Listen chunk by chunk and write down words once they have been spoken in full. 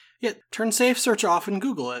Yeah, turn Safe Search off and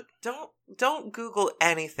Google it. Don't Google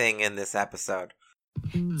anything in this episode.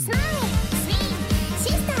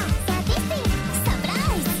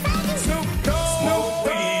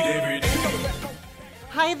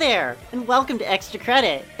 Hi there, and welcome to Extra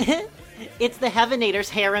Credit. It's the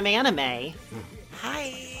Heavenator's harem anime.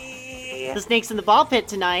 Hi. The snakes in the ball pit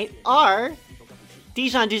tonight are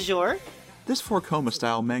Dijon du jour. This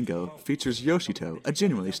 4-koma-style manga features Yoshito, a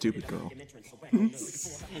genuinely stupid girl.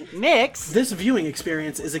 Mix. This viewing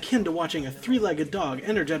experience is akin to watching a three-legged dog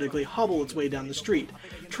energetically hobble its way down the street,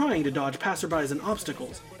 trying to dodge passerbys and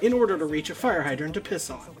obstacles in order to reach a fire hydrant to piss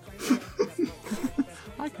on.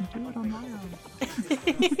 I can do it on my own.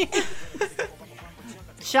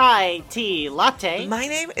 Chai tea latte. My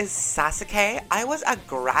name is Sasuke. I was a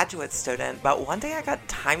graduate student, but one day I got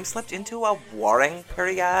time slipped into a warring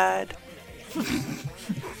period.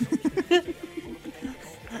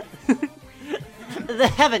 The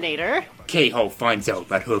Heavenator. Keiho finds out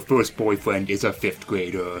that her first boyfriend is a 5th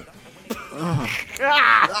grader.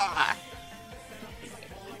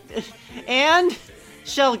 And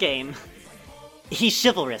Shell Game. He's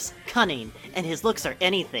chivalrous, cunning, and his looks are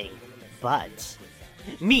anything but.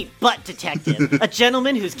 Meet Butt Detective, a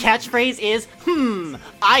gentleman whose catchphrase is,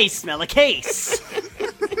 I smell a case.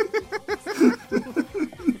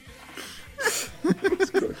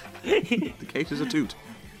 The case is a toot.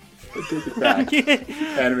 Take it back.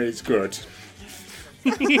 Anime is good.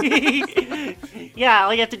 Yeah,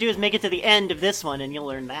 all you have to do is make it to the end of this one and you'll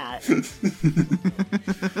learn that.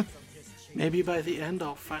 Maybe by the end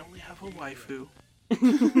I'll finally have a waifu.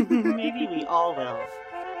 Maybe we all will.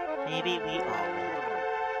 Maybe we all will.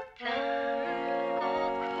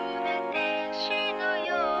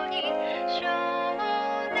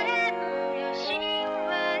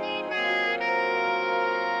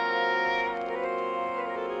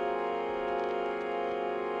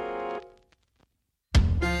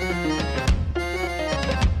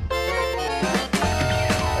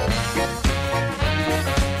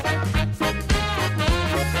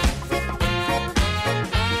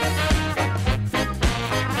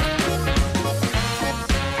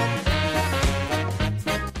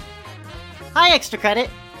 Hi, Extra Credit.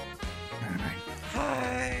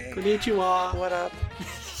 Hi. Konnichiwa. What up?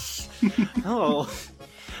 Oh,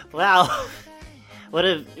 wow! What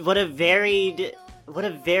a varied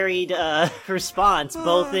response,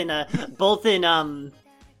 both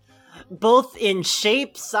in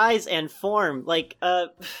shape, size, and form. Like,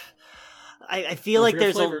 I feel like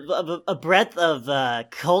there's a breadth of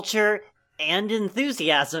culture and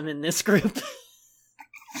enthusiasm in this group.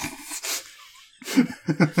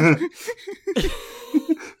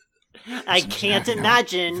 I can't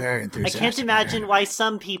imagine why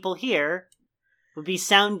some people here would be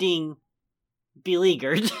sounding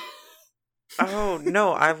beleaguered. Oh,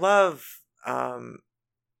 no, I love,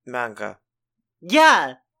 manga.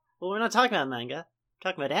 Yeah! Well, we're not talking about manga.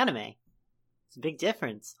 We're talking about anime. It's a big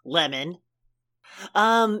difference. Lemon.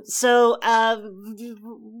 We're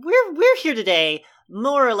here today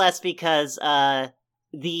more or less because,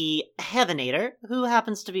 the Heavenator, who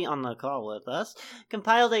happens to be on the call with us,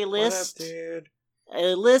 compiled a list. What up, dude?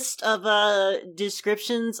 A list of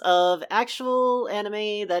descriptions of actual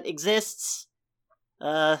anime that exists.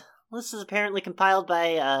 This is apparently compiled by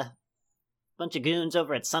a bunch of goons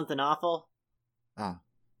over at Something Awful.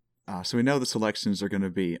 So we know the selections are going to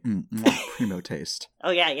be primo taste.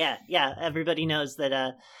 Oh yeah. Everybody knows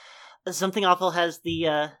that Something Awful has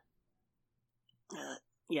the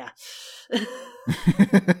yeah.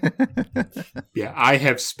 Yeah, I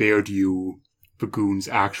have spared you bagoons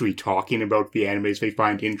actually talking about the animes they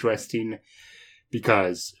find interesting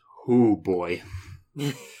because, oh boy.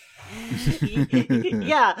 Yeah.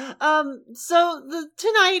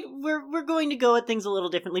 Tonight we're going to go at things a little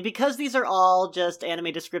differently because these are all just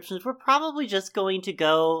anime descriptions. We're probably just going to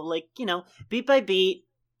go beat by beat,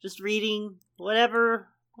 just reading whatever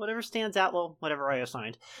stands out. Well, whatever I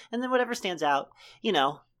assigned, and then whatever stands out,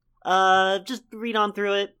 just read on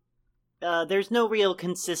through it. There's no real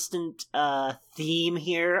consistent theme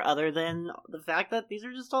here other than the fact that these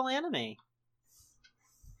are just all anime.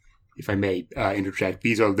 If I may interject,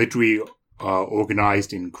 these are literally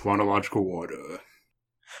organized in chronological order.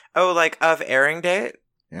 Oh, like of airing date?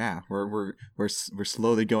 Yeah, we're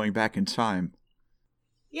slowly going back in time.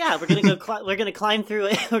 Yeah, we're gonna go. We're gonna climb through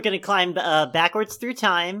it. We're gonna climb backwards through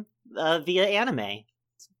time via anime.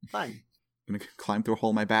 It's fun. I'm gonna climb through a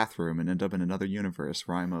hole in my bathroom and end up in another universe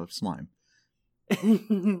where I'm a slime.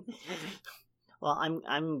 Well,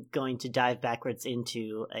 I'm going to dive backwards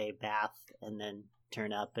into a bath and then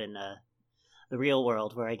turn up in the real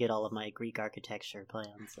world where I get all of my Greek architecture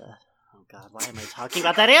plans. Oh god, why am I talking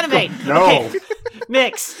about that anime? No. Okay,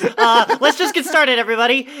 Mix. Let's just get started,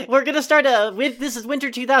 everybody. We're gonna start with this is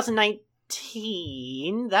winter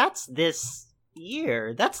 2019. That's this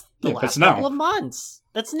year. That's the Yeah, last that's now. couple of months.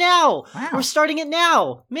 That's now. Wow. We're starting it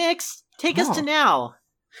now. Mix, take us to Oh. now.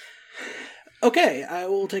 Okay, I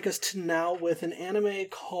will take us to now with an anime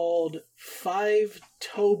called Five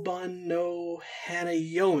Tobun no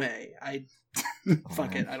Hanayome.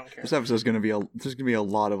 Fuck it, I don't care. This episode's gonna be there's gonna be a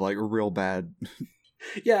lot of like real bad.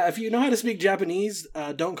 Yeah, if you know how to speak Japanese,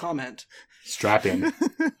 don't comment. Strap in.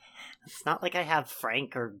 It's not like I have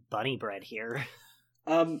Frank or Bunny Bread here.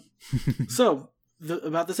 So,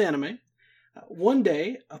 about this anime. One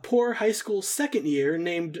day, a poor high school second year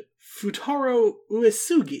named Futaro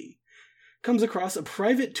Uesugi comes across a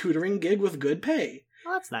private tutoring gig with good pay.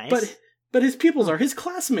 Well, that's nice. But his pupils are his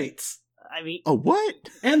classmates, I mean, Oh, what?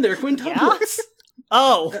 and they're quintuplets.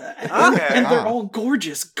 oh, And they're Ah. all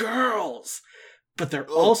gorgeous girls. But they're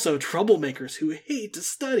also troublemakers who hate to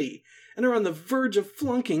study and are on the verge of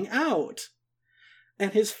flunking out.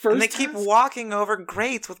 And his first And they keep task- walking over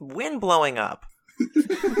grates with wind blowing up.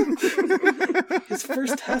 His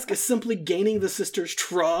first task is simply gaining the sisters'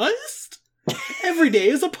 trust. Every day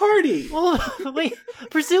is a party. well, wait.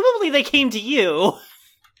 Presumably they came to you.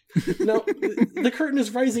 No, the curtain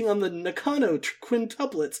is rising on the Nakano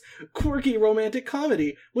quintuplets quirky romantic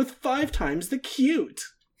comedy with 5 times the cute.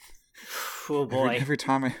 Oh boy. Every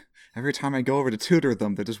time I go over to tutor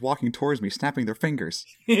them, they're just walking towards me, snapping their fingers.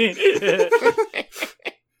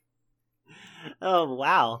 Oh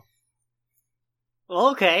wow. Well,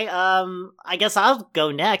 okay, I guess I'll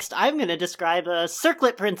go next. I'm gonna describe a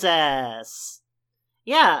Circlet Princess.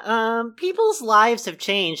 Yeah, people's lives have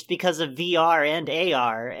changed because of VR and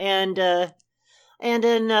AR,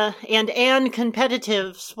 and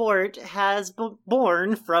competitive sport has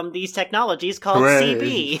born from these technologies called Hooray.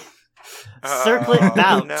 CB. Circlet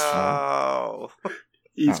Bout. No.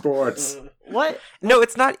 Esports. What? No,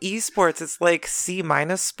 it's not esports. It's like C-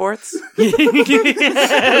 sports.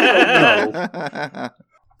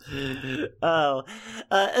 Oh,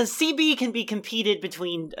 a CB can be competed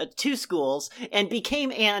between 2 schools and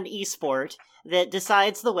became an esport that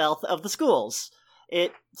decides the wealth of the schools.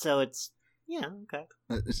 So it's yeah, okay.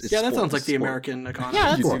 Yeah, that sounds like the Sport. American economy. Yeah,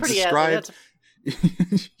 that's You've pretty. described-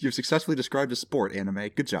 You've successfully described a sport anime.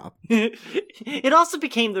 Good job. It also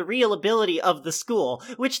became the real ability of the school,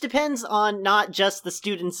 which depends on not just the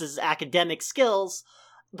students' academic skills,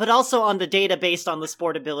 but also on the data based on the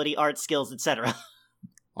sport ability, art skills, etc.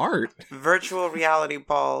 Art. Virtual reality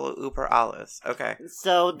ball Uber Alice. Okay.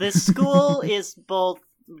 So this school is both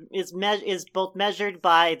measured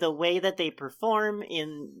by the way that they perform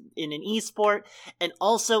in an esport, and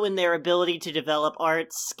also in their ability to develop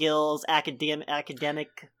art skills,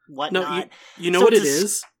 academic whatnot. No, you know So what it it's a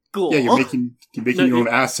is? School. Yeah, you're making No, your you- own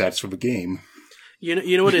assets for the game. You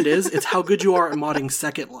know what it is? It's how good you are at modding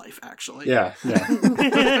Second Life, actually. Yeah,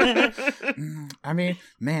 yeah. I mean,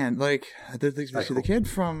 man, like the kid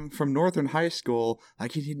from Northern High School,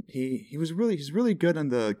 like he's really good in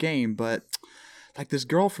the game, but like this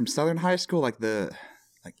girl from Southern High School,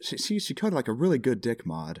 she coded like a really good dick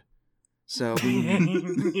mod. So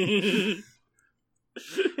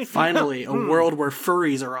Finally, a world where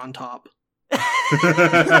furries are on top.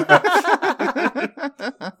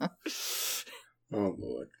 Oh,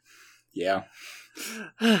 Lord. Yeah.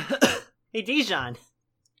 Hey, Dijon.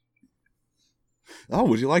 Oh,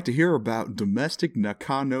 would you like to hear about domestic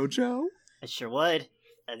Nakanojo? I sure would.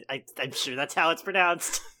 I'm sure that's how it's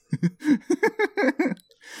pronounced.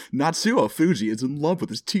 Natsuo Fuji is in love with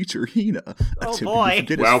his teacher Hina, Oh, attempting boy. to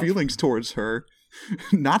forget Well. his feelings towards her.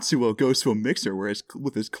 Natsuo goes to a mixer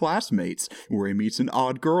with his classmates, where he meets an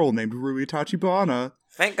odd girl named Rui Tachibana.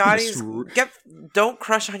 Thank God Yes, don't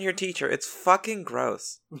crush on your teacher. It's fucking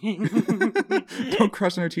gross. Don't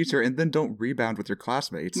crush on your teacher, and then don't rebound with your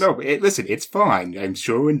classmates. No, listen, it's fine. I'm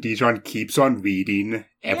sure when Dijon keeps on reading,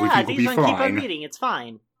 everything will be Dijon, keep on fine. reading. It's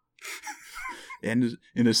fine. And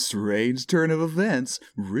in a strange turn of events,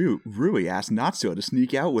 Rui asks Natsuo to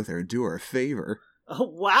sneak out with her and do her a favor. Oh,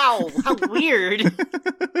 wow. How weird.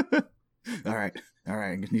 All right.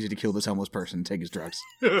 I need you to kill this homeless person and take his drugs.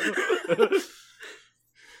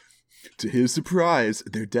 To his surprise,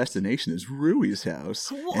 their destination is Rui's house,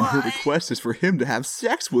 and her What? request is for him to have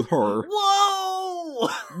sex with her. Whoa!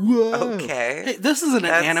 Whoa! Okay. Hey, this isn't an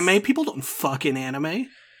That's- anime. People don't fuck in anime.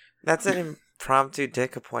 That's an impromptu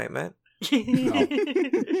dick appointment.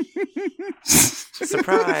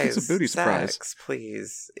 Surprise. It's a booty surprise. Sex,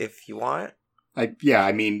 please, if you want.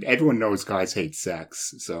 I mean, everyone knows guys hate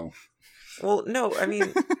sex, so... Well, no, I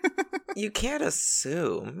mean, you can't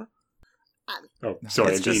assume. Oh,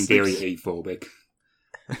 sorry, It's I'm being just- very aphobic.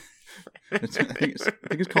 I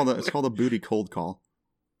think it's called a booty cold call.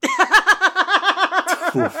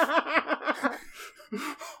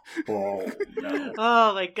 Oh, no.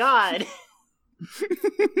 Oh my god.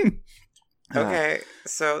 Okay,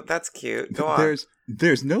 so that's cute. Go on.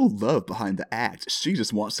 There's no love behind the act. She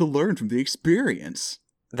just wants to learn from the experience.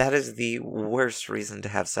 That is the worst reason to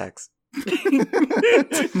have sex.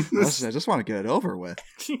 I just want to get it over with.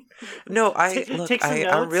 No, Take some I'm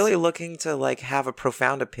notes. really looking to like have a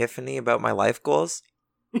profound epiphany about my life goals.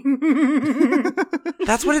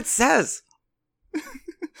 That's what it says.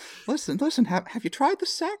 Listen. Have you tried the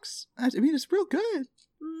sex? I mean, it's real good.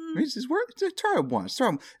 I mean, it's worth. Try it once.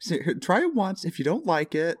 Try it once. If you don't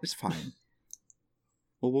like it, it's fine.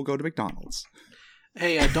 Well, we'll go to McDonald's.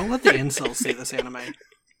 Hey, don't let the incels say this anime.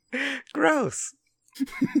 Gross.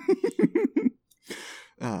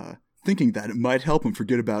 Thinking that it might help him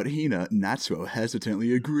forget about Hina, Natsuo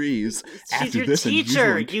hesitantly agrees. She's After your this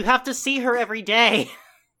teacher. unusual- You have to see her every day.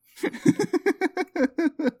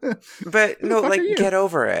 But no, Fuck like are you? get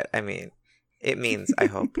over it. I mean, it means I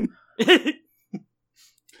hope.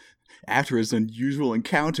 After his unusual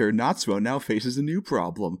encounter, Natsuo now faces a new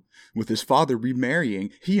problem. With his father remarrying,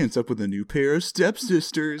 he ends up with a new pair of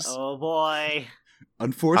stepsisters. Oh boy.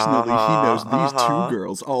 Unfortunately, he knows these Uh-huh. two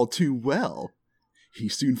girls all too well. He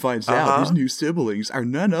soon finds out his new siblings are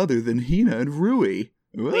none other than Hina and Rui.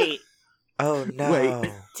 Wait. Oh no.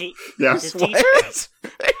 Wait. Yes. His teacher?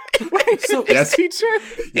 Wait, So- Yes. teacher?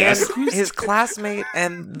 Yes. And his classmate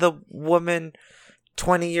and the woman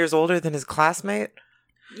 20 years older than his classmate?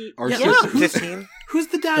 Our Yeah, sisters. who's- 15? Who's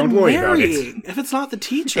the dad Don't worry about it. marrying? If it's not the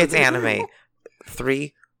teacher, It's then anime.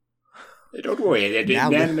 3? Don't worry, an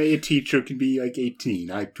Now- animated teacher can be like 18.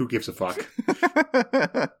 Who gives a fuck?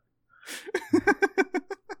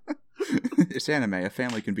 It's anime. A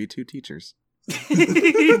family can be two teachers.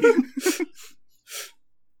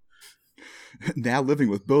 Now living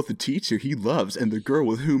with both the teacher he loves and the girl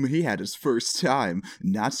with whom he had his first time,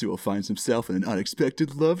 Natsuo finds himself in an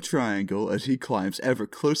unexpected love triangle as he climbs ever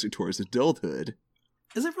closer towards adulthood.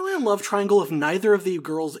 Is it really a love triangle if neither of the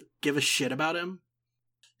girls give a shit about him?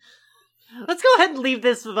 Let's go ahead and leave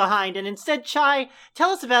this behind, and instead, Chai,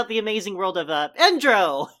 tell us about the amazing world of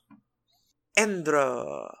Endro.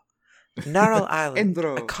 Endro. Narl Island.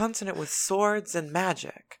 Endro. A continent with swords and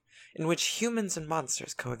magic, in which humans and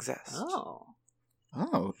monsters coexist. Oh.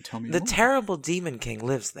 Oh, tell me The more. terrible Demon King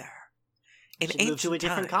lives there. In Should move ancient to a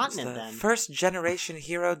different times, continent, the then. first generation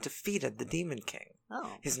hero defeated the Demon King.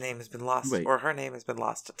 Oh. His name has been lost, Wait. or her name has been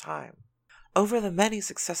lost to time. Over the many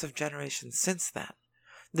successive generations since then,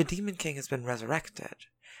 the Demon King has been resurrected,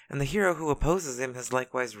 and the hero who opposes him has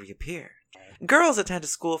likewise reappeared. Girls attend a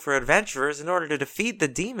school for adventurers in order to defeat the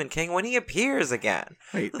Demon King when he appears again.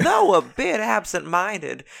 Wait. Though a bit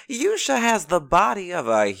absent-minded, Yusha has the body of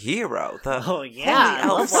a hero. The Oh, yeah, I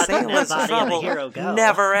holy love watching that sailor's body of a trouble hero go.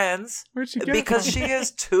 never ends. Where'd she get Because from? she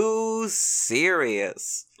is too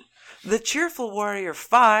serious. The cheerful warrior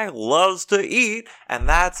Fi loves to eat, and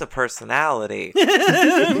that's a personality.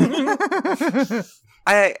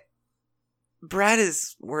 Brett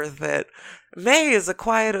is worth it. May is a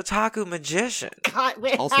quiet otaku magician. God,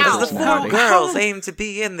 wait, Also how? As the four personality. girls aim to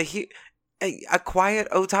be in the a quiet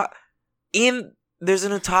otaku. There's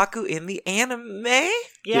an otaku in the anime?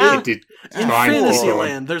 Yeah. It did In try and keep going.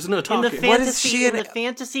 Fantasyland, there's no In talking. the What is fantasy, she in in- the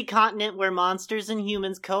fantasy continent where monsters and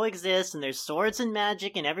humans coexist, and there's swords and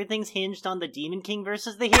magic, and everything's hinged on the Demon King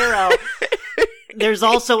versus the hero. There's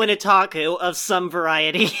also an otaku of some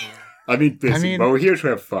variety. I mean, listen, mean- well, we're here to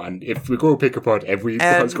have fun. If we go pick apart every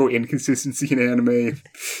logical inconsistency in anime,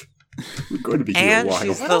 we're going to be here a And while.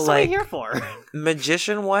 she's What the else are we like here for?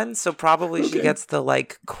 magician one, so probably she Okay. gets the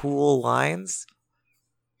like cool lines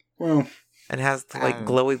Well, and has the like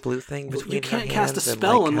glowy blue thing Well, between you can't her cast a hands and,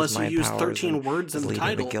 spell like, has unless you mind use powers 13 and words in is the leading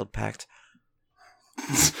title. the guild pact.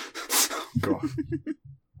 God.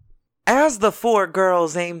 As the four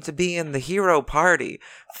girls aim to be in the hero party,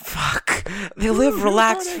 they live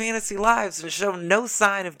relaxed fantasy lives and show no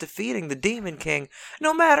sign of defeating the Demon King,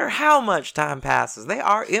 no matter how much time passes. They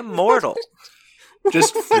are immortal.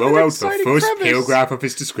 Just throw out the exciting first premise. paragraph of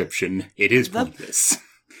his description. It is That- pointless.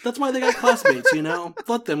 That's why they got classmates, you know?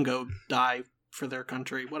 Let them go die for their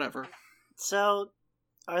country, whatever. So,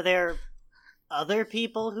 are there other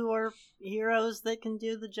people who are heroes that can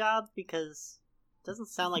do the job? Because it doesn't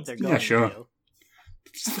sound like they're Yeah, going sure. to.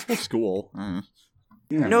 Whole school.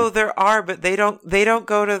 Yeah. No, there are, but they don't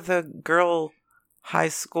go to the girl high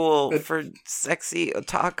school for sexy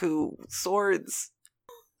otaku swords.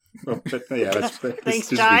 Well, yeah, that's Thanks,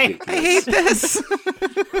 this is Jai. I ridiculous. hate this.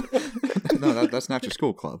 No, that's not your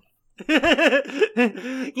school club.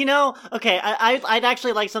 Okay, I'd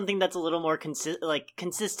actually like something that's a little more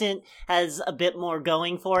consistent, has a bit more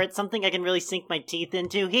going for it, something I can really sink my teeth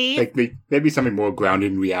into. Like maybe something more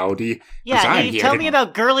grounded in reality. 'Cause Yeah, I'm Heath, here tell to- me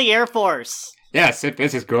about Girly Air Force. Yes,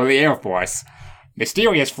 this is Girly Air Force.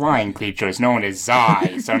 Mysterious flying creatures known as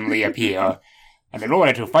Zai suddenly appear. And in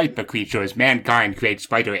order to fight the creatures, mankind creates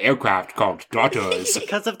fighter aircraft called Daughters.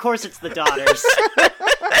 Because of course it's the daughters.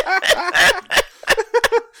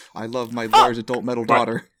 I love my large adult metal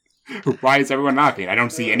daughter. Why is everyone laughing? I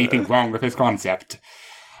don't see anything wrong with this concept.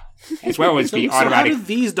 As well as the So how automatic... do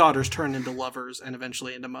these daughters turn into lovers and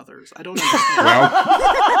eventually into mothers? I don't understand.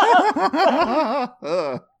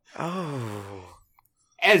 Well, Oh.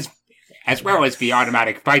 as well as the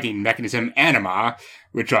automatic fighting mechanism anima,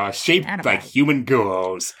 which are shaped Anima. like human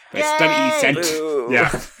girls. The study Yay! Boo.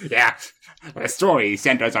 yeah. The story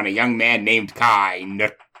centers on a young man named Kai.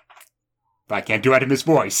 But I can't do it in his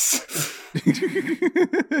voice.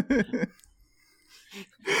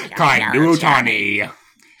 Kai Nurutani.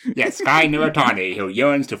 Yes, Kai Nurutani, who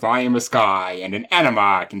yearns to fly in the sky, and an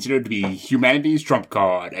anima considered to be humanity's trump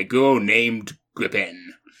card, a girl named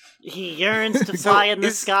Griffin. He yearns to fly in the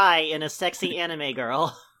is- sky in a sexy anime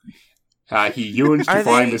girl. He yearns to Are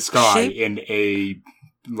fly in they the sky shaped- in a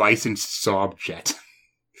licensed Saab jet.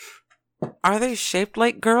 Are they shaped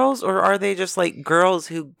like girls, or are they just like girls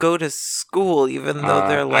who go to school, even though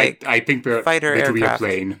they're like I think they're fighter literally aircraft? a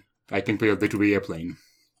plane. I think they're literally a plane.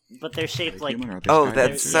 But they're shaped like... Oh, Skylanders.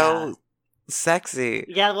 that's so sexy.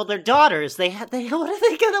 Yeah, well, they're daughters.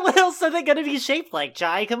 What else are they gonna be shaped like,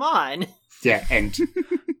 Jai? Come on. Yeah, and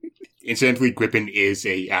incidentally, Griffin is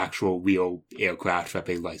a actual real aircraft that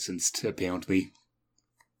they licensed, apparently.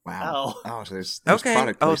 Wow. Oh. Oh, so there's Okay.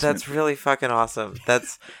 product Oh, placement. that's really fucking awesome.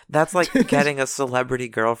 That's like getting a celebrity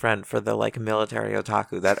girlfriend for the like military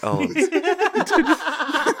otaku that owns.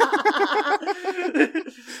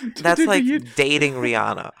 That's Did like you- dating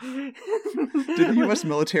Rihanna. Did the U.S.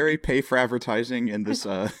 military pay for advertising in this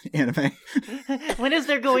anime? When is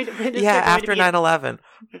there going to... when is Yeah, there going after to be 9/11.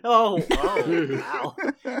 Oh,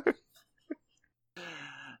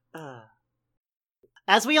 wow.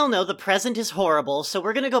 As we all know, the present is horrible, so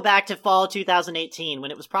we're gonna go back to fall 2018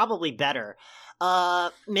 when it was probably better.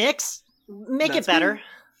 Mix? Make That's it better. me.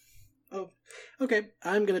 Oh, okay.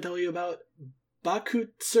 I'm going to tell you about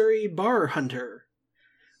Bakutsuri Bar Hunter.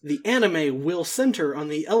 The anime will center on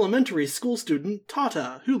the elementary school student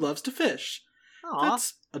Tata, who loves to fish. Aw.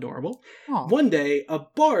 That's adorable. Aw. One day, a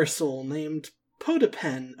bar soul named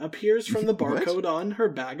Potapen appears from the What? barcode on her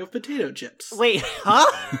bag of potato chips. Wait,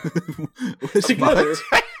 huh? Together,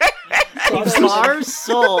 A bar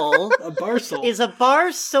soul. a bar soul. Is a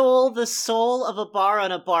bar soul the soul of a bar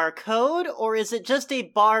on a barcode, or is it just a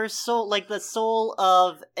bar soul, like the soul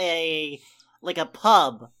of a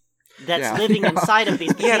pub that's Yeah. living inside of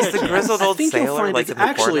these potato Yeah, it's the chips? grizzled I old think you'll sailor, find like it's in the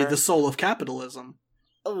actually corner. the soul of capitalism.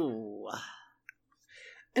 Ooh.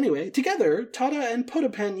 Anyway, together, Tata and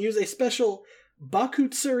Potapen use a special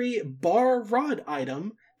Bakutsuri bar rod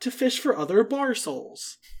item to fish for other bar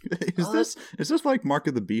souls. Is this like Mark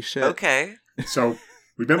of the Beast shit? Okay. So,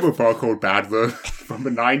 remember Barcode Battler from the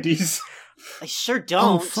 90s? I sure Oh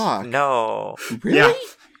don't. fuck! No. Really? Yeah.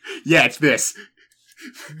 Yeah, it's this.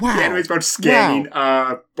 Wow. The anime's about scanning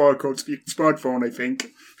Barcode's smartphone, I think.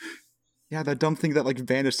 Yeah, that dumb thing that like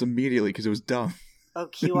vanished immediately because it was dumb. Oh,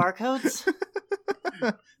 QR codes?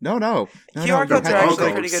 No. QR codes had are actually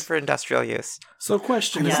barcodes. pretty good for industrial use. So,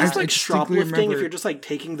 question: Yeah. Is I this like distinctly shoplifting remember- if you're just like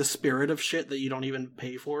taking the spirit of shit that you don't even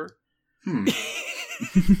pay for? Hmm.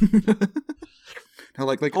 No,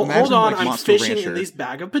 like Oh, imagine, hold on, like, I'm Monster fishing Rancher. in these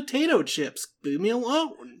bag of potato chips. Leave me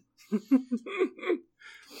alone.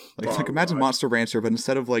 Like imagine Monster Rancher, but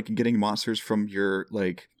instead of like getting monsters from your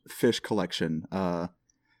like fish collection,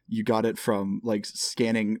 you got it from like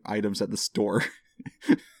scanning items at the store.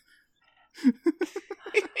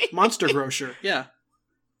 Monster Grocer, yeah.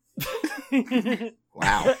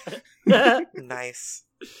 Wow. Nice.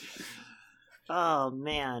 Oh,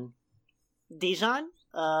 man. Dijon?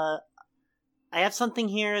 I have something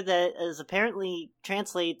here that is apparently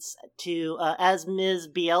translates to as Ms.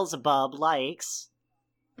 Beelzebub likes,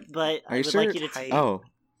 but Are I you would sure? like you to...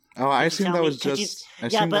 Oh, I assumed tell that me- was could you- just.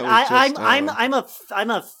 Yeah, but I'm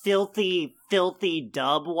a filthy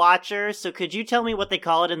dub watcher. So could you tell me what they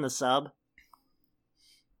call it in the sub?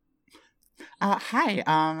 Hi.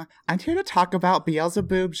 I'm here to talk about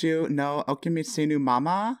Beelzebub Ju no Okimitsu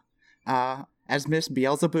Mama. As Miss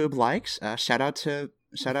Beelzebub likes. Shout out to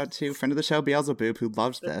friend of the show Beelzebub who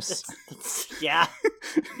loves this. Yeah.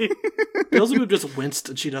 Beelzebub just winced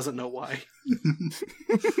and she doesn't know why.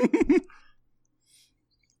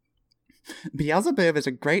 Beelzebub is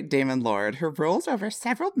a great demon lord who rules over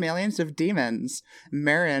several millions of demons.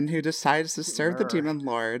 Marin, who decides to serve the demon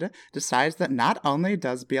lord, decides that not only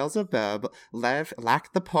does Beelzebub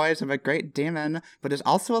lack the poise of a great demon, but is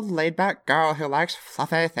also a laid-back girl who likes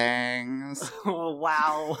fluffy things. Oh,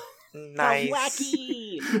 wow. Nice. How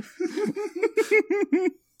wacky!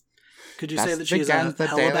 Could you say that Thus she's a begins the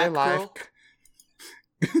daily hellback life.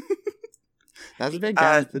 girl? That's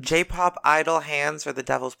begins the J-pop idol hands are the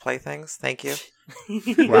devil's playthings. Thank you.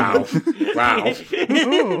 Wow. Wow.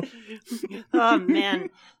 Oh man,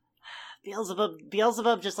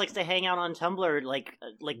 Beelzebub just likes to hang out on Tumblr,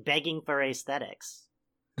 like begging for aesthetics.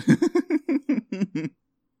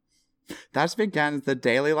 Thus begins the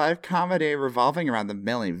daily life comedy revolving around the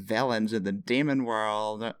many villains in the demon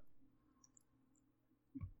world.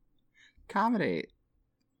 Comedy.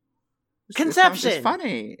 Conception! It's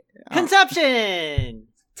funny. Conception!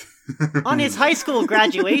 On his high school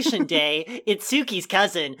graduation day, Itsuki's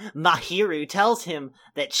cousin, Mahiru, tells him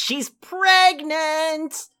that she's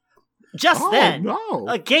pregnant! Just then, no.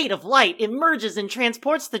 a gate of light emerges and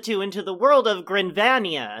transports the two into the world of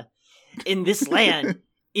Granvania. In this land,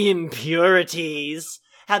 impurities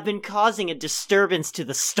have been causing a disturbance to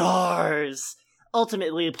the stars,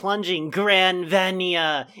 ultimately plunging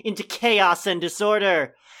Granvania into chaos and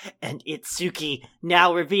disorder. And Itsuki,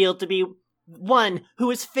 now revealed to be one who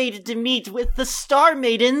is fated to meet with the Star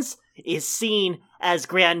Maidens, is seen as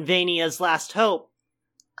Granvania's last hope,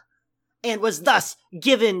 and was thus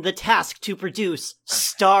given the task to produce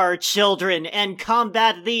star children and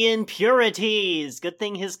combat the impurities. Good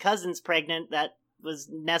thing his cousin's pregnant. That was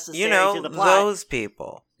necessary to the plot. Those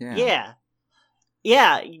people. Yeah.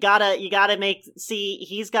 Yeah, you gotta make,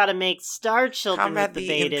 he's gotta make star children Combat with the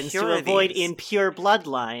the Maidens to avoid impurities. impure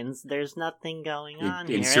bloodlines. There's nothing going on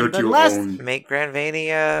here. Insert And your unless- own. Make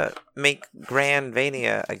Granvania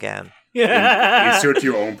again. Insert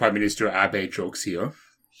your own Prime Minister Abe jokes here.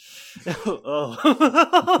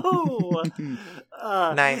 Oh.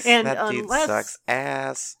 Nice. And That dude sucks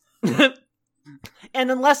ass.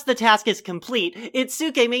 And unless the task is complete,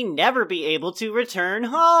 Itsuke may never be able to return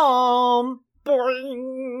home.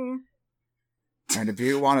 Boing. And if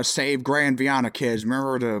you want to save Grand Viana kids,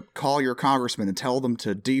 remember to call your congressman and tell them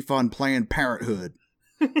to defund Planned Parenthood.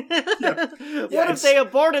 What if they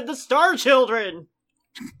aborted the Star Children?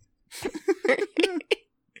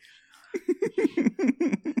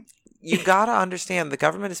 You gotta understand, the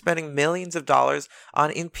government is spending millions of dollars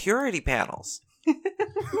on impurity panels.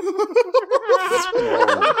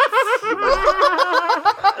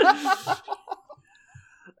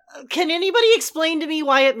 Can anybody explain to me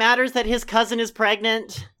why it matters that his cousin is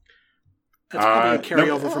pregnant? That's probably a No.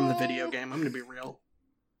 carryover from the video game. I'm gonna be real.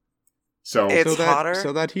 So It's so hotter.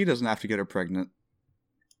 so that he doesn't have to get her pregnant.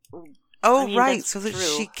 Oh, I mean, right, that's so that true.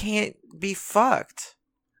 she can't be fucked.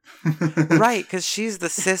 Right, because she's the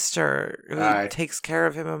sister who takes care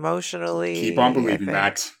of him emotionally. keep on I believing think.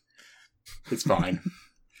 that. It's fine.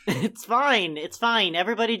 It's fine. It's fine.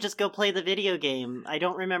 Everybody just go play the video game. I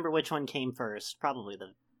don't remember which one came first. Probably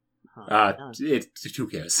the... no. Who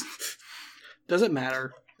cares? Does it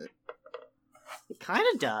matter? It kind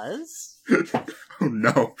of does. Oh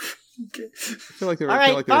no. I feel like All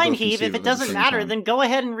right, fine, Heave. If it doesn't matter, then go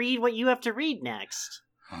ahead and read what you have to read next.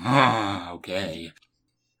 Ah, okay.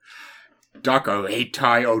 Dako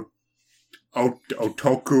Eitai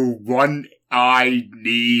Otoku One Eye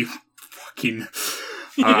Ni fucking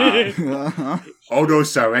Odo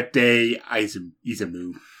Sarete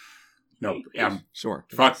Izumu. No, Sure.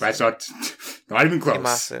 fuck, that's not even close.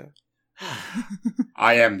 Imasu.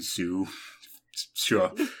 I am Sue.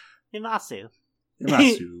 Sure. Himasu.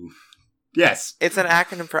 Imasu. Yes. It's an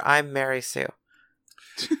acronym for I'm Mary Sue.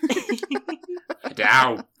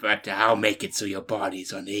 But I'll make it so your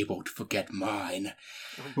body's unable to forget mine.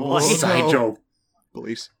 Boy. Sideshow.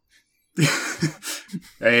 Police.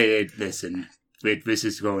 Hey, listen. This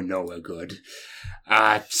is going nowhere good.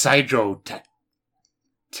 Sideshow...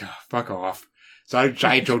 fuck off.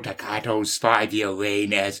 Sideshow Takato's 5-year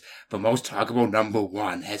reign as the most huggable number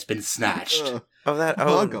 1 has been snatched. Oh, that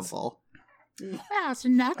owns. Huggable.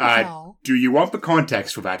 Do you want the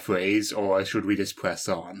context for that phrase, or should we just press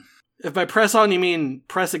on? If by press on you mean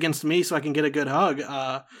press against me so I can get a good hug,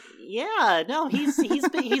 Yeah, no, he's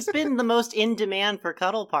been the most in demand for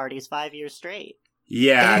cuddle parties 5 years straight.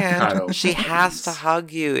 Yeah, And cuddle. she has to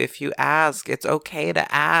hug you if you ask. It's okay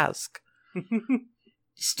to ask.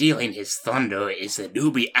 Stealing his thunder is the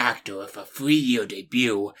newbie actor of a 3-year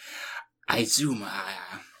debut, Izuma.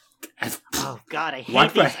 Oh God, I hate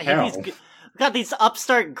What the these. hell? I hate these. Got these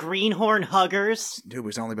upstart greenhorn huggers. Dude,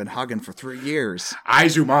 he's only been hugging for 3 years.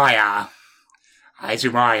 Izumaya.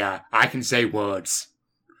 Izumaya, I can say words.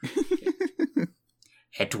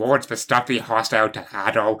 And towards the stuffy, hostile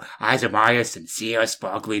Takato, Izumaya's sincere,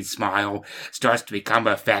 sparkling smile starts to become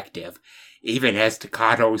effective. Even as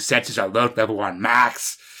Takato sets his alert level on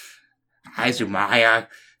max, Izumaya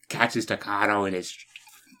catches Takato in his...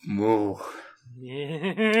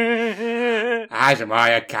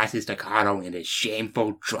 Izumaya catches Takato in his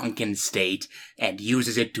shameful, drunken state and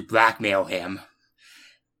uses it to blackmail him.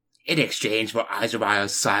 In exchange for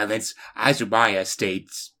Izumaya's silence, Izumaya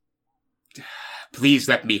states, "Please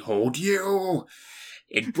let me hold you.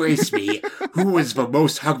 Embrace me. Who is the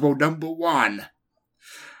most huggable number one?"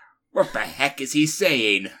 What the heck is he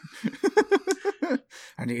saying?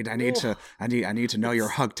 I need to know your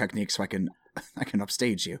hug technique so I can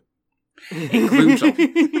upstage you. This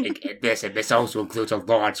also includes a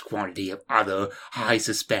large quantity of other high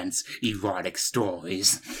suspense erotic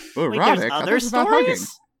stories. Oh, Wait, erotic? there's I thought other it was about hugging.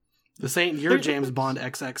 stories? This ain't your James Bond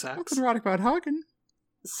XXX. What's erotic about hugging?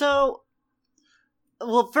 So,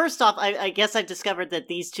 well, first off, I guess I've discovered that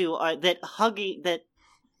these two are that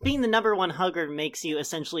being the number one hugger makes you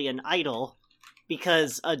essentially an idol,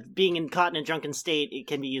 because being caught in a drunken state, it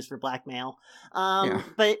can be used for blackmail. Yeah.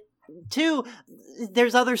 But two,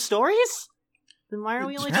 there's other stories. Then why are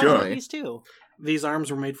we only talking about these two? These arms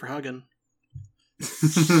were made for hugging.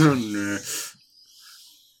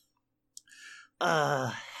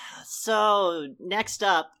 So, next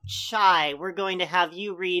up, Chai, we're going to have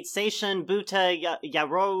you read Seishun Buta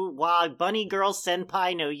Yaro wa Bunny Girl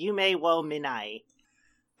Senpai no Yume wo Minai.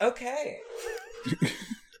 Okay.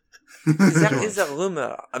 There is a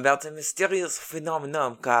rumor about a mysterious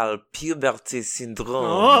phenomenon called puberty syndrome.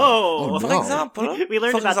 Oh! For no. example, We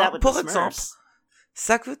learned about that with the example, Smurfs.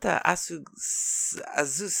 Sakuta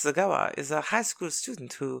Azusagawa is a high school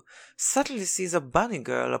student who suddenly sees a bunny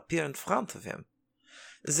girl appear in front of him.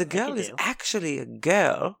 The girl is actually a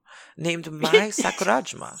girl named Mai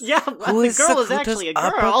Sakurajima, Yeah, who the is girl is Sakuta's actually a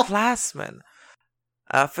girl. upperclassman.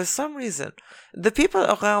 For some reason, the people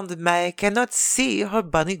around Mai cannot see her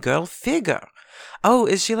bunny girl figure. Oh,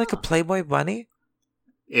 is she like a Playboy bunny?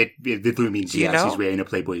 It literally means, Do you yeah, know? she's wearing a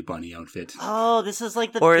Playboy bunny outfit. Oh, this is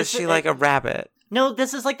like the... Or this is she like a rabbit? No,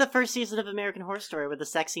 this is like the first season of American Horror Story where the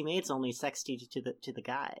sexy maid's only sexy to the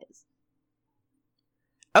guys.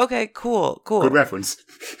 Okay, cool. Good reference.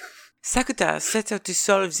 Sakuta sets out to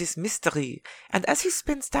solve this mystery, and as he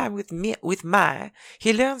spends time with Mai,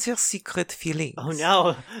 he learns her secret feelings. Oh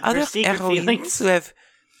no, Other her secret heroines feelings. who have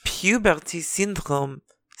puberty syndrome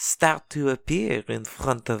start to appear in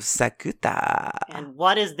front of Sakuta. And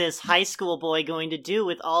what is this high school boy going to do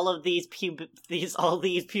with all of these pubescent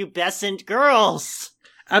girls?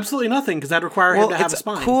 Absolutely nothing, because that'd require him to have a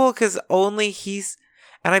spine. It's cool because only he's,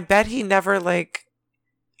 and I bet he never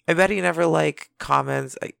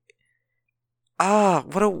comments like,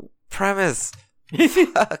 what a premise.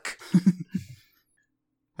 Fuck.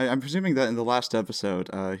 I'm presuming that in the last episode,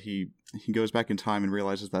 he goes back in time and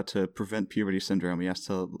realizes that to prevent puberty syndrome, he has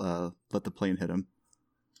to let the plane hit him.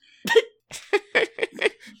 Hey,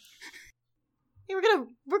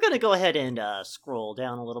 we're gonna go ahead and scroll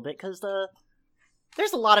down a little bit because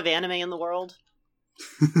there's a lot of anime in the world.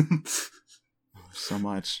 So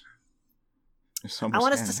much. There's so much. I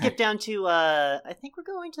want us to anime. skip down to. I think we're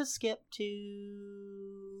going to skip to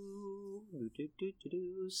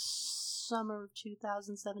summer of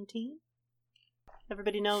 2017.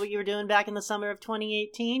 Everybody know what you were doing back in the summer of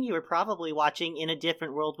 2018? You were probably watching In a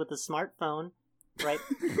Different World with a Smartphone. Right,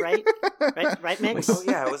 Mix? Oh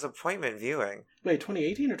yeah, it was appointment viewing. Wait,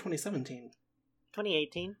 2018 or 2017?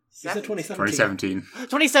 2018. You said 2017.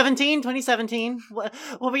 2017. 2017. What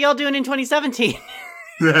were y'all doing in 2017?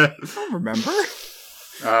 I don't remember.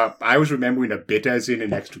 I was remembering a bit as in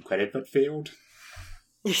an extra credit that failed.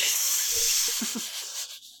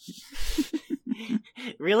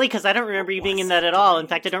 Really? Because I don't remember you being in that at all. In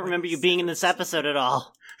fact, I don't remember you being in this episode at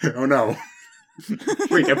all. Oh no.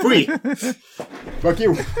 Wait, a free. Fuck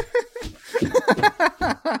you.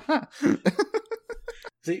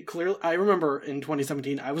 See, clearly, I remember in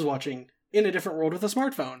 2017, I was watching In a Different World with a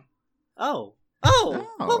Smartphone. Oh. Oh.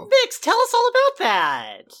 Well, Vix, tell us all about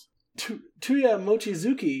that. Tuya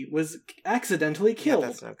Mochizuki was accidentally Yeah, killed,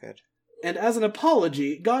 that's no good. and as an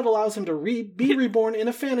apology, God allows him to be reborn in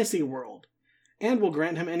a fantasy world, and will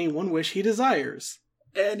grant him any one wish he desires.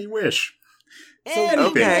 Any wish. And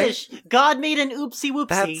okay. wish. God made an oopsie whoopsie,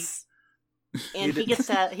 That's and he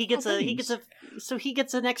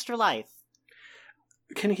gets an extra life.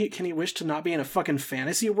 Can he wish to not be in a fucking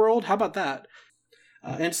fantasy world? How about that?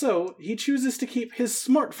 And so, he chooses to keep his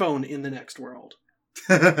smartphone in the next world.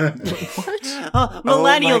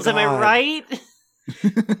 Millennials, am I God. right?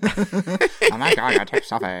 Oh my god, I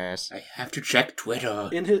text office. I have to check Twitter.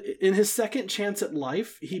 In his second chance at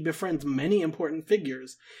life, he befriends many important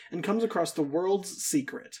figures and comes across the world's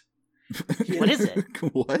secret. What is it?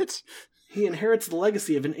 What? He inherits the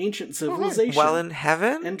legacy of an ancient civilization. While in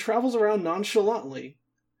heaven? And travels around nonchalantly,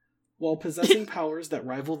 while possessing powers that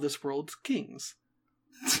rival this world's kings.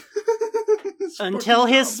 Until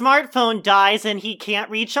his smartphone dies and he can't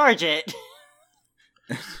recharge it.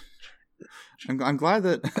 I'm glad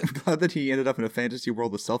that he ended up in a fantasy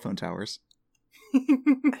world with cell phone towers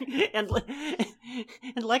and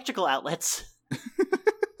electrical outlets.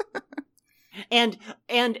 and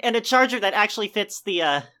a charger that actually fits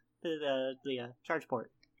the charge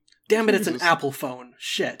port. Damn it, it's an Apple phone.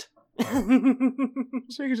 Shit.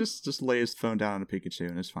 So he could just lay his phone down on a Pikachu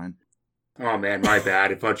and it's fine. Oh man, my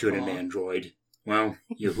bad. I thought you had an Android. Well,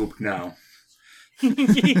 you're hooped now.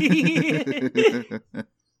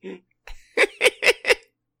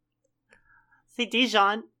 See,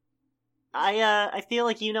 Dijon, I feel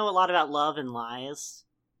like you know a lot about love and lies.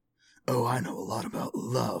 Oh, I know a lot about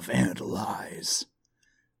love and lies.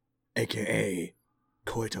 AKA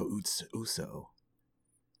Koito Uso.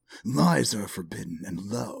 Lies are forbidden and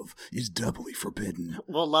love is doubly forbidden.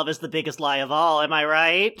 Well, love is the biggest lie of all, am I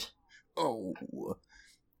right? Oh.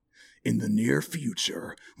 In the near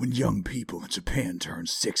future, when young people in Japan turn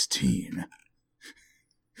 16.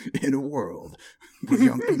 In a world where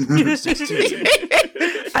young people turn 16.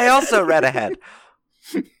 I also read ahead.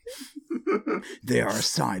 They are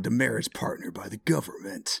assigned a marriage partner by the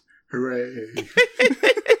government. Hooray.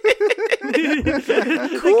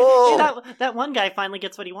 Cool. That one guy finally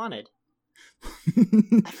gets what he wanted.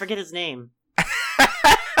 I forget his name.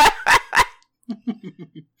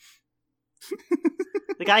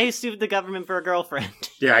 The guy who sued the government for a girlfriend.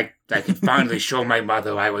 Yeah, I can finally show my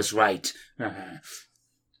mother I was right.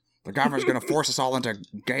 The government's gonna force us all into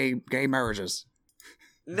gay marriages.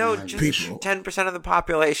 No, just People. 10% of the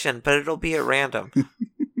population, but it'll be at random.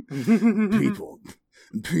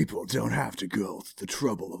 People don't have to go through the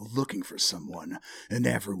trouble of looking for someone, and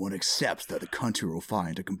everyone accepts that the country will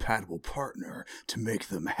find a compatible partner to make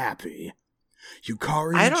them happy.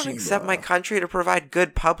 Yukari I don't Najima. accept my country to provide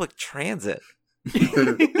good public transit.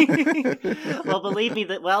 Well, believe me,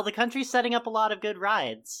 the country's setting up a lot of good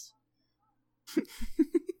rides.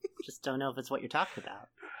 Just don't know if it's what you're talking about.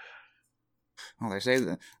 Well, they say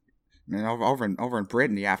that over in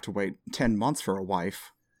Britain you have to wait 10 months for a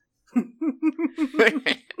wife.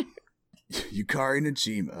 Yukari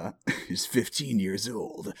Najima is 15 years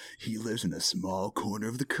old. He lives in a small corner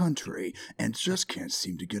of the country and just can't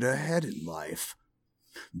seem to get ahead in life.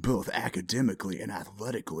 Both academically and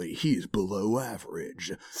athletically, he is below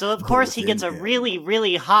average. So of course Both he gets a in him. really,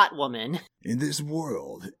 really hot woman. In this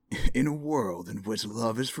world, in a world in which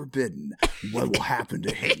love is forbidden, what will happen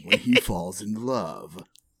to him when he falls in love?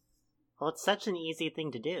 Well, it's such an easy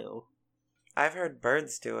thing to do. I've heard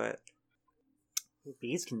birds do it.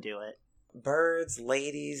 Bees can do it. Birds,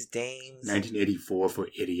 ladies, dames. 1984 for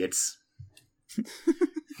idiots.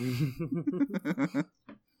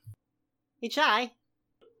 Hey, Chai.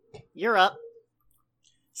 You're up.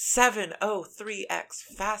 703X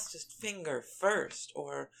fastest finger first,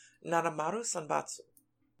 or Nanamaru Sanbatsu.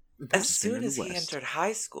 As soon as he entered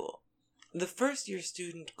high school, the first-year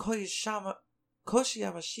student Koshiyama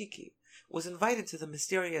Shiki was invited to the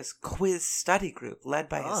mysterious quiz study group led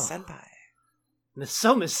by his senpai. It's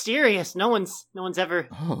so mysterious. No one's ever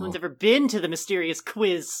been to the mysterious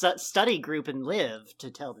quiz study group and lived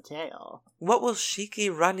to tell the tale. What will Shiki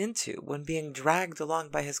run into when being dragged along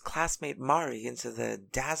by his classmate Mari into the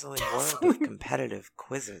dazzling world of competitive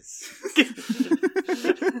quizzes?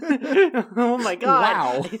 Oh my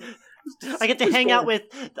god! Wow. I get to hang out with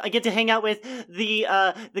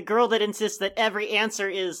the girl that insists that every answer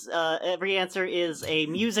is a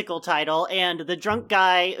musical title, and the drunk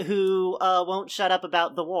guy who won't shut up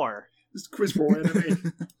about the war. This quiz for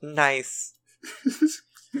anime. Nice.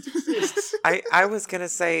 I was gonna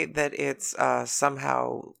say that it's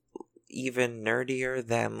somehow even nerdier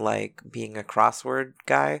than like being a crossword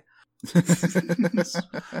guy.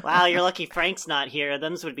 Wow, you're lucky Frank's not here.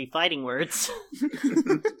 Them's would be fighting words.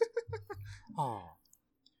 Oh.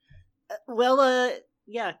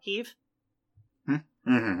 Yeah, Heave.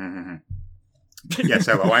 Yes,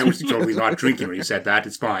 hello. I was totally not drinking when you said that.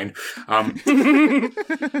 It's fine. I'm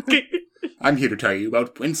here to tell you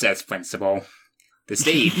about Princess Principal. The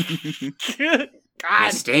stage.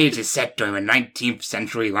 The stage is set during 19th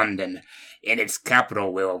century London, in its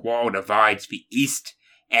capital where a wall divides the east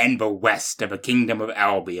and the west of the Kingdom of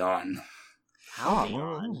Albion.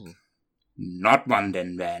 Albion. Not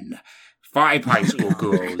London, then. 5 high school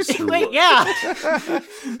girls who Wait, yeah.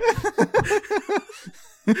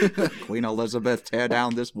 Queen Elizabeth, tear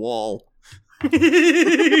down this wall. wait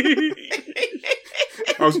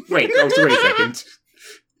a second.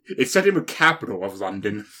 It's set in the capital of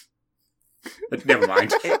London. Never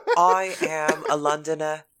mind. I am a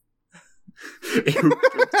Londoner.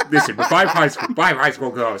 Listen, the 5 high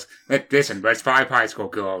school girls. Listen, there's 5 high school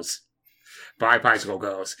girls. 5 high school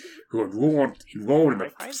girls who enrolled in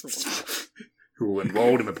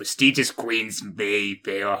the prestigious Queen's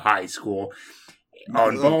Mayfair High School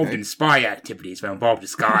are involved in spy activities that involve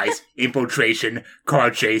disguise, infiltration,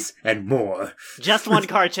 car chase, and more. Just one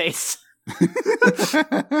car chase.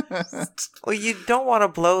 Well, you don't want to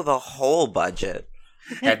blow the whole budget.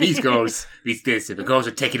 And the girls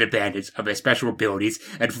are taking advantage of their special abilities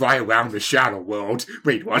and fly around the shadow world.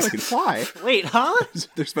 Wait, what? They can fly. Wait, huh?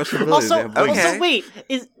 Their special abilities. They have wings. Also, wait,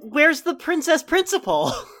 where's the princess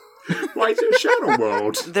principal? Why is it a shadow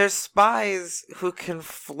world? There's spies who can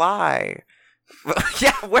fly.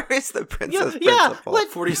 Yeah, where is the princess Yeah, principal? what?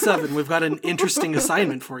 47, we've got an interesting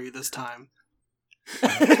assignment for you this time.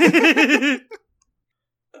 Hey,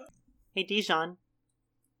 Dijon.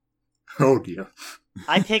 Oh dear.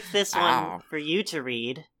 I picked this one Oh. for you to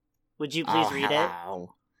read. Would you please read it?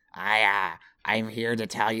 hello. I'm here to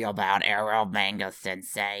tell you about Arrow Manga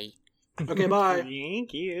Sensei. Okay, bye.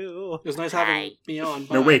 Thank you. It was nice having me on.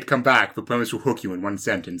 Bye. No, wait, come back. The premise will hook you in one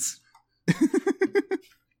sentence.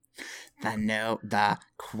 The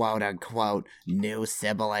quote-unquote new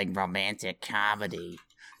sibling romantic comedy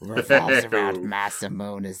revolves around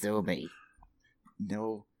Masamune Izumi.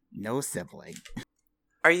 No sibling.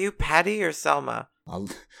 Are you Patty or Selma?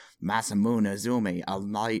 Masamune Izumi, a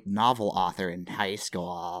light novel author in high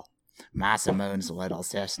school. Masamune's little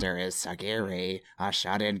sister is Sagiri, a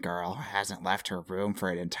shut-in girl who hasn't left her room for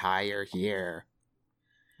an entire year.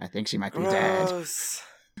 I think she might be dead. Gross.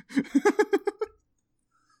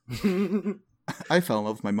 I fell in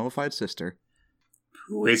love with my mummified sister.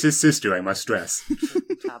 Who is his sister, I must stress.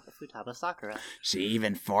 Futaba Sakura. She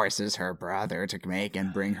even forces her brother to make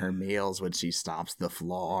and bring her meals when she stomps the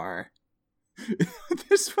floor.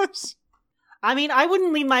 This was... I mean, I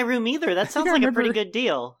wouldn't leave my room either. That sounds I like a remember- pretty good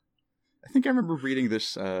deal. I think I remember reading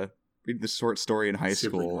this short story in high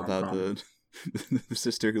Sibling school about rom-com. the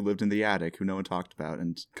sister who lived in the attic, who no one talked about,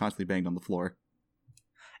 and constantly banged on the floor.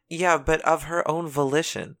 Yeah, but of her own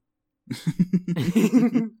volition.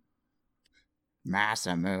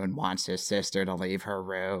 Masamune wants his sister to leave her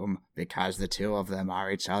room because the two of them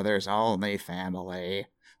are each other's only family.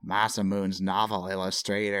 Masamune's novel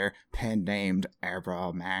illustrator, pen-named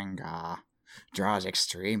Arrow Manga, draws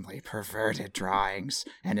extremely perverted drawings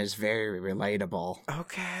and is very relatable.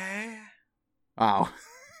 Okay. Oh.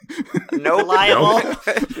 Nope. Reliable.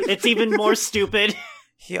 It's even more stupid.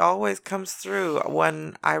 He always comes through.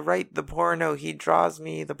 When I write the porno, he draws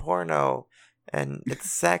me the porno. And it's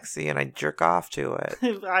sexy, and I jerk off to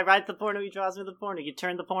it. I write the porno, he draws me the porno. You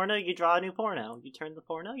turn the porno, you draw a new porno. You turn the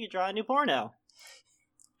porno, you draw a new porno.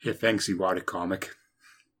 Here, thanks, erotic comic.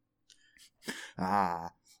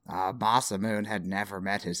 Masamune had never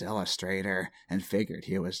met his illustrator and figured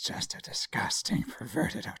he was just a disgusting,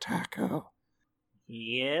 perverted otaku.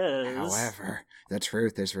 Yes. However, the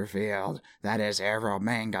truth is revealed that his Arrow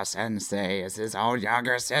Manga Sensei is his own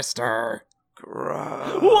younger sister.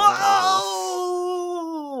 Gross. Whoa!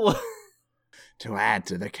 To add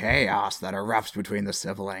to the chaos that erupts between the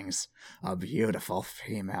siblings, a beautiful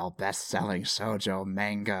female best-selling shoujo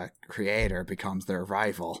manga creator becomes their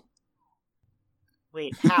rival.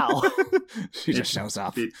 Wait, how? She just shows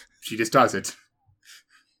up. She just does it.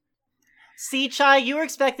 See, Chai, you were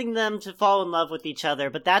expecting them to fall in love with each other,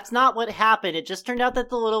 but that's not what happened. It just turned out that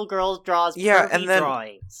the little girl draws Yeah, pervy and then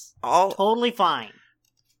drawings. All Totally fine.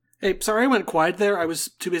 Hey, sorry I went quiet there. I was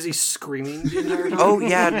too busy screaming the entire time. Oh,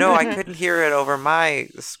 yeah, no, I couldn't hear it over my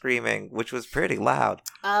screaming, which was pretty loud.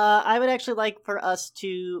 I would actually like for us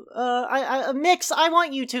to, Mix, I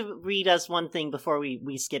want you to read us one thing before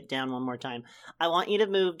we skip down one more time. I want you to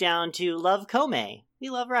move down to Love Kome. We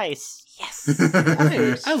love rice. Yes.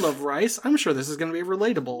 Hey, I love rice. I'm sure this is going to be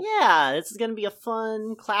relatable. Yeah, this is going to be a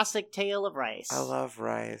fun, classic tale of rice. I love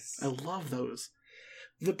rice. I love those.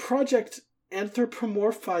 The project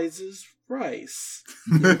anthropomorphizes rice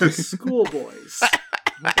into schoolboys.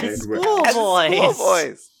 And we're- Schoolboys.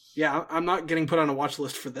 Schoolboys. Yeah, I'm not getting put on a watch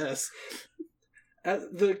list for this. At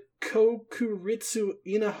the Kokuritsu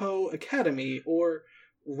Inaho Academy, or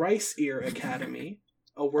Rice Ear Academy,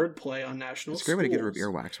 a wordplay on national It's a great way to get rid of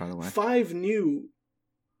schools, earwax, by the way.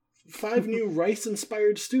 5 new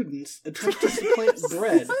rice-inspired students attempt to supplant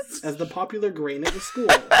bread as the popular grain at the school.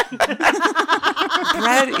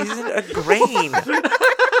 Bread isn't a grain.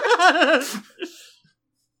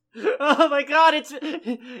 Oh my god,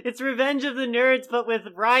 it's Revenge of the Nerds, but with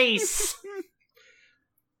rice.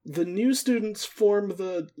 The new students form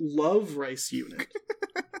the Love Rice Unit.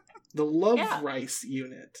 The Love Yeah. Rice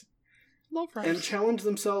Unit. Love rice. And challenge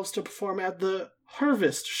themselves to perform at the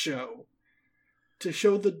Harvest Show to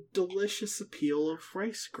show the delicious appeal of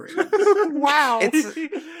rice grains. Wow. It's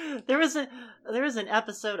there was an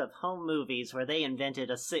episode of Home Movies where they invented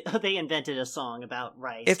a song about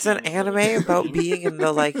rice. It's an being really anime about good. being in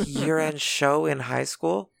the like year-end show in high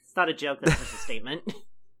school, It's not a joke. That's just a statement.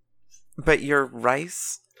 but you're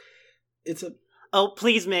rice. It's a Oh,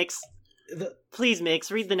 please, Mix. the Please,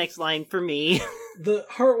 Mix. Read the next line for me. the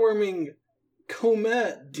heartwarming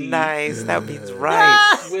comedy Nice. That means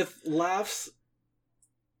Ah! rice. with laughs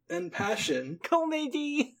and passion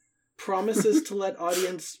Comedy. promises to let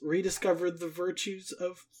audience rediscover the virtues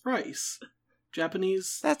of rice.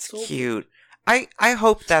 Japanese. That's soul food. cute. I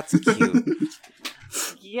hope that's cute.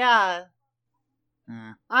 Yeah.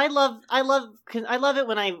 Uh, I love it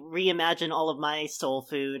when I reimagine all of my soul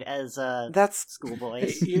food as That's Hey,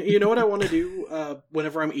 schoolboys. you know what I want to do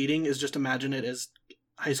whenever I'm eating is just imagine it as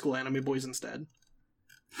high school anime boys instead.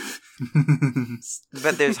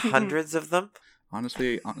 but there's hundreds of them.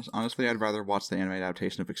 honestly, I'd rather watch the anime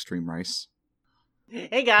adaptation of Extreme Rice.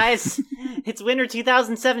 Hey guys, it's winter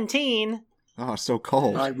 2017. Oh, it's so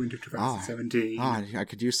cold. I went to 2017. I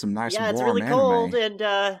could use some nice Yeah, it's warm really anime. cold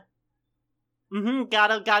and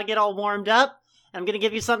gotta get all warmed up. I'm gonna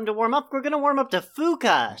give you something to warm up. We're gonna warm up to Fuka.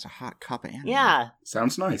 That's a hot cup of anime. Yeah,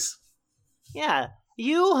 Sounds nice. yeah.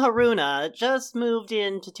 You, Haruna, just moved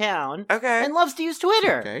into town Okay. and loves to use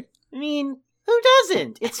Twitter. Okay. I mean, who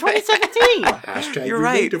doesn't? It's 2017. Hashtag You're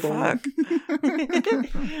right. relatable. Fuck.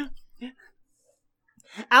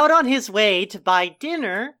 Out on his way to buy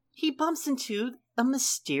dinner, he bumps into a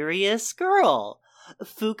mysterious girl,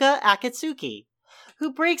 Fuka Akatsuki,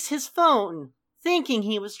 who breaks his phone, thinking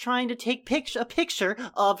he was trying to take a picture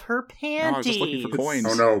of her Oh, I panties. was just looking for coins.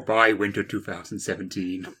 Oh no, by winter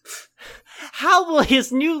 2017. How will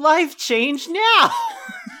his new life change now?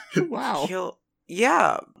 Wow.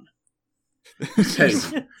 Yeah. Hey,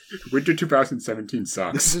 winter 2017 This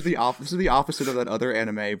sucks. is the opposite of that other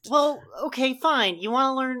anime. Well, okay, fine. You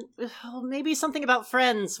want to learn? Maybe something about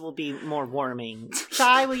Friends will be more warming.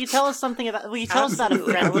 Chai, will you tell us something about? Will you tell us about a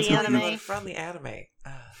Absolutely. I will friendly tell you about anime? a friendly anime.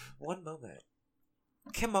 One moment.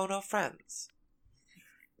 Kimono Friends.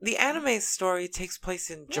 The anime's story takes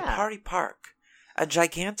place in Yeah. Japari Park, a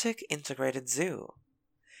gigantic integrated zoo.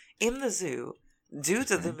 In the zoo, due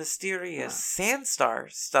to the mysterious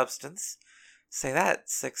Sandstar substance, say that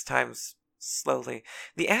 6 times slowly,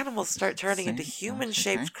 the animals start turning into Sandstar,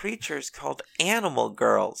 human-shaped okay. creatures called animal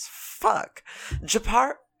girls. Fuck.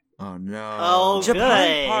 Japar... Oh no. Oh, Japari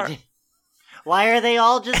good. Park. Why are they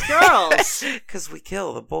all just girls? Because we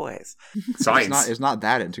kill the boys. Science. It's not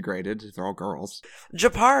that integrated. They're all girls.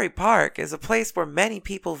 Japari Park is a place where many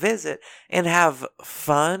people visit and have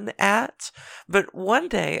fun at, but one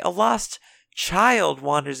day a lost child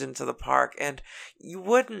wanders into the park, and you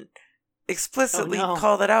wouldn't explicitly Oh, no.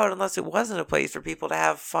 call that out unless it wasn't a place for people to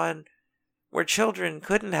have fun where children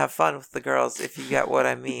couldn't have fun with the girls, if you get what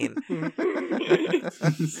I mean.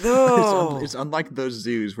 No. It's unlike those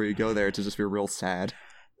zoos where you go there to just be real sad.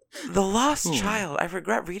 The lost Hmm. child, I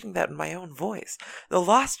regret reading that in my own voice. The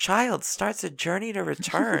lost child starts a journey to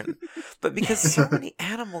return, but because so many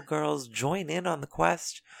animal girls join in on the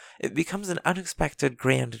quest, it becomes an unexpected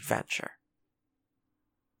grand adventure.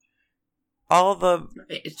 All the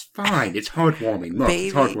It's fine. It's heartwarming. Look, Baby.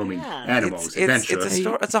 it's heartwarming. Yeah. Animals, adventure.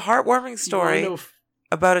 it's a heartwarming story You wanna know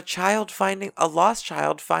about a lost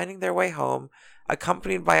child finding their way home,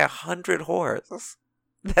 accompanied by 100 whores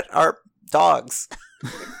that are dogs.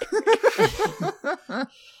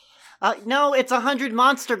 No, it's 100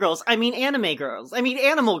 monster girls. I mean anime girls. I mean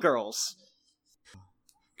animal girls.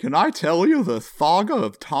 Can I tell you the saga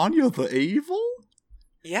of Tanya the Evil?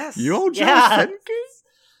 Yes. Yojo Yeah. Senki?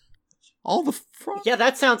 On the front... Yeah,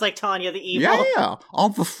 that sounds like Tanya the Evil. Yeah,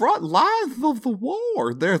 on the front lines of the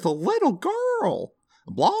war, there's a little girl.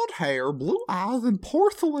 Blonde hair, blue eyes, and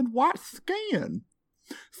porcelain white skin.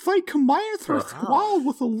 They commands her squall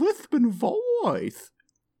with a lisping voice.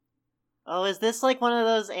 Oh, is this like one of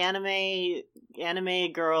those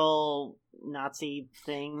anime girl Nazi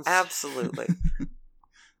things? Absolutely.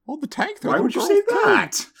 Oh, the tank Why would you say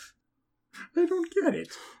that? I don't get it.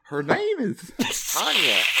 Her name is...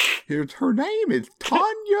 Tanya. Her name is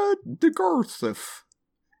Tanya de Gursif.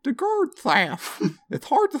 The gird theft. It's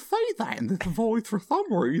hard to say that in this voice for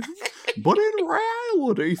some reason, but in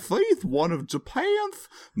reality, she's one of Japan's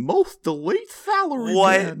most elite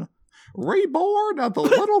salarymen. Reborn as a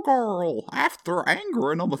little girl after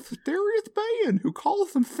angering a mysterious being who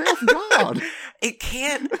calls himself God. It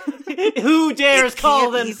can't. Who dares it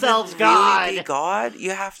call can't themselves even God? Really be God? You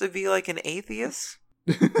have to be like an atheist?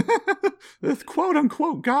 This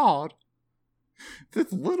quote-unquote God.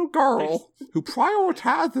 This little girl who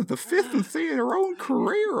prioritizes efficiency in her own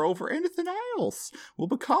career over anything else will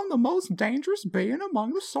become the most dangerous being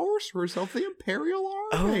among the sorcerers of the Imperial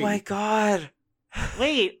Army. Oh my god.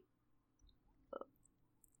 Wait.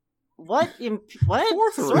 What?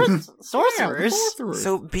 What? Sorcerers. Sorcerers? Yeah, sorcerers.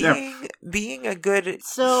 So being a good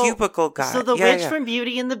So- cubicle guy. So the yeah, witch yeah. from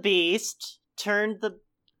Beauty and the Beast turned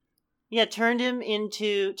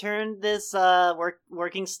this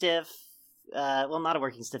working stiff, well, not a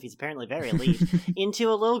working stiff, he's apparently very elite, into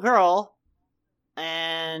a little girl,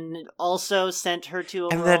 and also sent her to a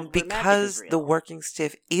And world then where magic because is real. the working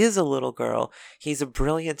stiff is a little girl, he's a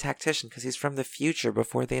brilliant tactician because he's from the future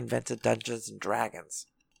before they invented Dungeons and Dragons.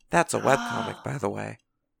 That's a webcomic, by the way.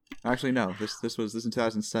 Actually, no. This was in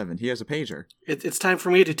 2007. He has a pager. It's time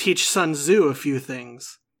for me to teach Sun Tzu a few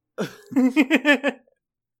things.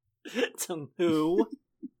 To who?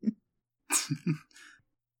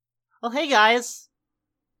 Well, hey guys,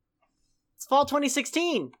 it's fall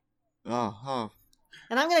 2016, Oh,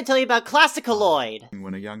 and I'm going to tell you about Classicaloid.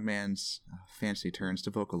 when a young man's fancy turns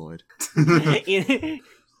to Vocaloid.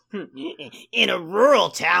 In a rural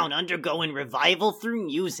town undergoing revival through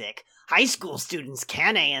music, high school students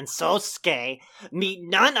Kane and Sosuke meet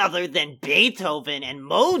none other than Beethoven and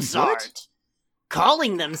Mozart.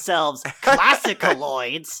 Calling themselves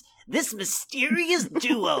Classicaloids, this mysterious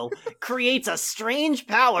duo creates a strange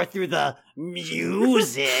power through the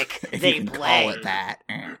music If they you can play. call it that.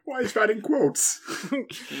 Why is that in quotes?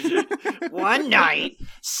 One night,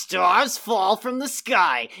 stars fall from the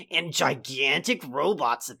sky and gigantic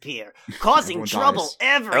robots appear, causing Everyone trouble dies.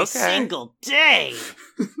 every Okay. single day.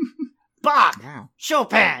 Bach, Wow.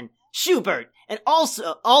 Chopin, Schubert, and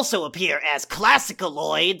also appear as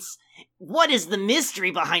classicaloids. What is the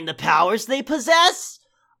mystery behind the powers they possess?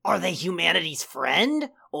 Are they humanity's friend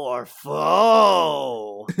or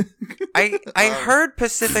foe? I heard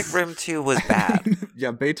Pacific Rim 2 was bad,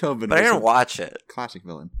 Yeah, Beethoven but I was didn't a watch it. classic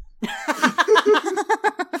villain.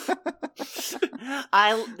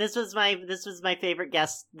 This was my favorite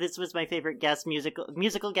guest. This was my favorite guest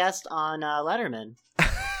musical guest on Letterman,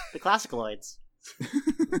 the Classicaloids.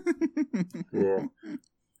 Cool.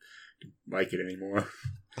 Don't like it anymore.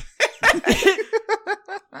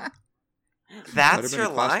 That's Might have your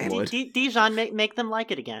been a line? Classicaloid. Dijon, make them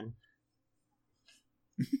like it again.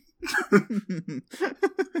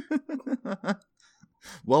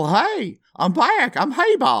 Well, hey, I'm back. I'm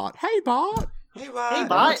Heybot. Heybot. Hey, Hey, bye.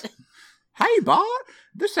 bot. Heybot.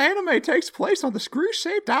 This anime takes place on the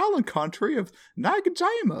screw-shaped island country of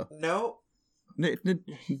Nagajima. No.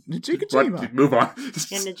 Nijigajima. What? Move on.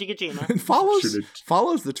 In the Jigajima. And follows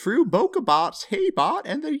Should've- the true Bokabots, Heybot,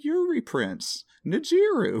 and the Yuri Prince,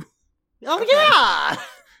 Nijiru, Oh yeah.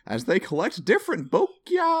 as they collect different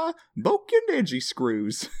Bokya Niji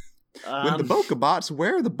screws. When the Bokabots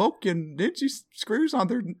wear the Bokya Niji screws on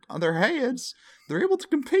their heads, they're able to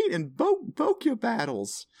compete in Bokya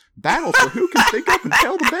battles. Battles for who can think up and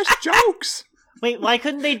tell the best jokes. Wait, why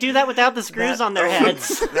couldn't they do that without the screws on their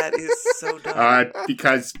heads? That is so dumb.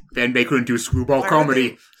 Because then they couldn't do screwball Why are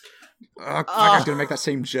comedy. That guy's gonna make that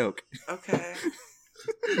same joke. Okay.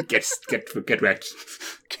 Get wrecked.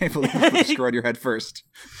 Can't believe you put the screw on your head first.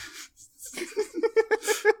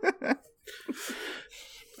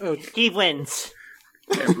 Oh, He wins.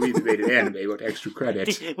 Can't believe they made an anime with extra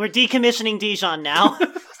credit. We're decommissioning Dijon now.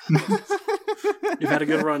 you've had a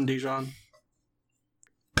good run, Dijon.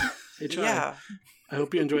 Hey, Chai, Yeah. I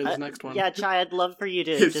hope you enjoy this next one. Yeah, Chai, I'd love for you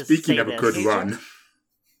to just Speaking say of a this. good run,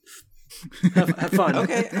 Have fun.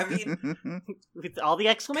 Okay, I mean, With all the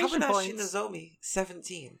exclamation Kaminashi points. Nozomi,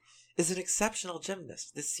 17, is an exceptional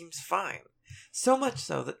gymnast. This seems fine. So much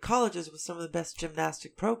so that colleges with some of the best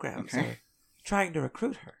gymnastic programs Okay. are trying to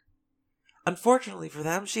recruit her. Unfortunately for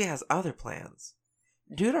them, she has other plans.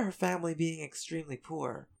 Due to her family being extremely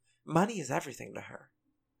poor, money is everything to her.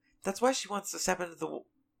 That's why she wants to step into the...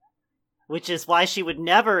 Which is why she would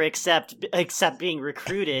never accept being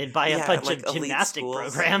recruited by a Yeah, bunch like of elite gymnastic schools.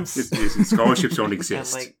 programs. scholarships don't And,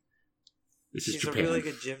 exist. like, This is she's a Japan. really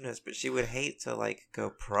good gymnast, but she would hate to, like, go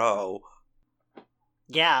pro.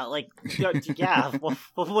 Yeah, yeah.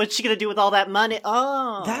 What's she gonna do with all that money?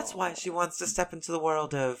 Oh, That's why she wants to step into the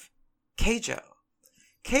world of Keijo.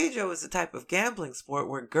 Keijo is a type of gambling sport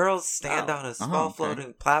where girls stand on a small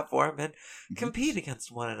floating platform and compete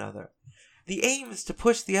against one another. The aim is to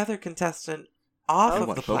push the other contestant off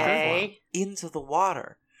of the platform into the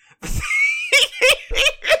water.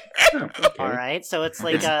 All right, so it's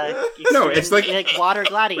like it's like water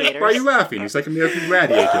gladiators. Why are you laughing? It's like American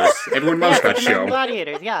Gladiators. Everyone loves that show.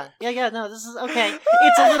 Gladiators, yeah. No, this is okay.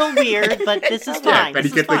 It's a little weird, but this is fine. And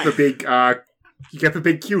you get like the big, you get the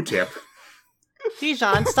big Q-tip.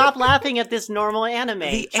 Dijon, stop laughing at this normal anime.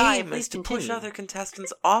 The aim is to push other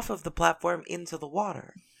contestants off of the platform into the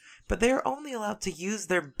water, but they are only allowed to use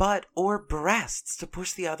their butt or breasts to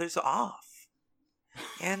push the others off.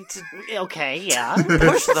 And to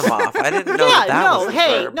push them off. I didn't know that was the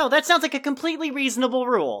verb. No, that sounds like a completely reasonable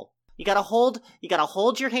rule. You gotta hold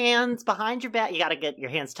your hands behind your back. You gotta get your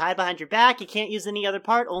hands tied behind your back. You can't use any other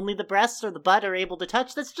part. Only the breasts or the butt are able to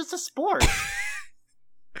touch. That's just a sport.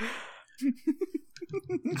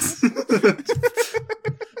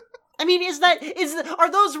 I mean, are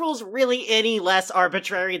those rules really any less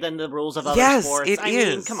arbitrary than the rules of other sports? Yes, it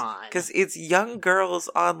is. Mean, come on. Because it's young girls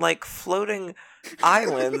on, like, floating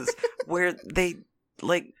islands where they,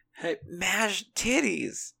 like, mash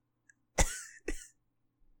titties.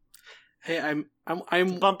 Hey, I'm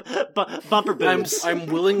bumper boobs. I'm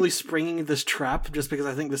willingly springing this trap just because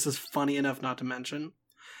I think this is funny enough not to mention.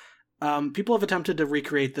 People have attempted to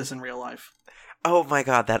recreate this in real life. Oh my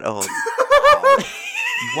god, that old.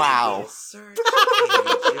 Wow.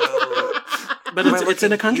 But it's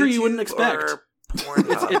in a country you wouldn't expect.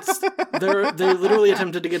 They literally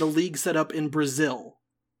attempted to get a league set up in Brazil.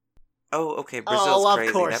 Oh, okay, Brazil's crazy.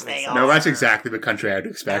 Of course that they makes are. No, that's exactly the country I'd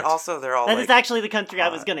expect. And also, they're all That is actually the country I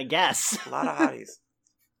was gonna guess. A lot of hotties.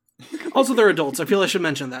 Also, they're adults. I feel I should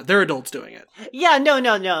mention that. They're adults doing it. Yeah, no.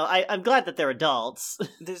 I'm glad that they're adults.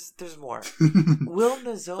 There's more. Will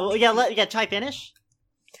Nozomi... try finish?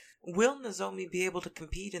 Will Nozomi be able to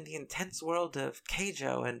compete in the intense world of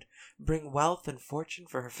Keijo and bring wealth and fortune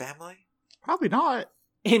for her family? Probably not.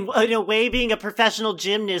 In a way being a professional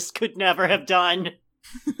gymnast could never have done.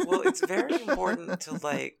 Well, it's very important to,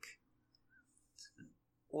 like...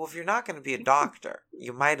 Well, if you're not going to be a doctor,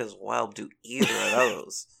 you might as well do either of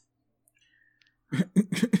those.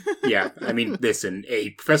 Yeah, I mean, listen,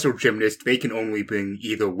 a professional gymnast, they can only bring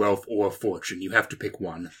either wealth or fortune. You have to pick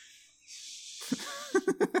one.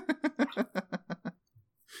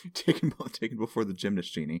 Taken before the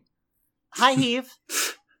gymnast genie. Hi, Heave.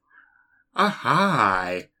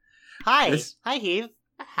 Hi. Hi. This... Hi, Heave.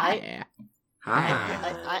 Hi.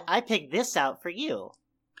 Hi. I picked this out for you.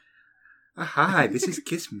 Hi, this is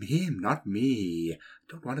Kiss him, not me.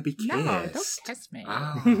 Don't want to be kissed. No, don't kiss me.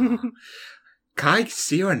 Ah. Kai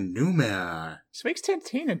Sierra Numa. Speaks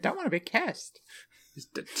Tintin and don't want to be kissed.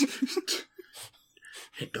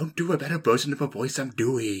 Hey, don't do a better version of a voice I'm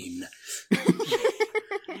doing.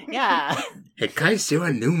 Yeah. Hey, Kai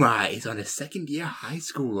Sierra Numa is on a second-year high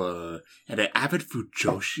schooler and an avid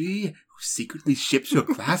fujoshi who secretly ships her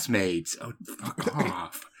classmates. Oh, fuck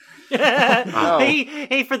off.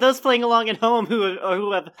 Hey, for those playing along at home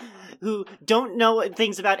who don't know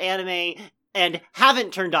things about anime and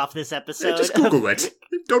haven't turned off this episode, Just Google it.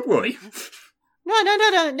 Don't worry.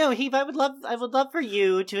 No, Heave. I would love for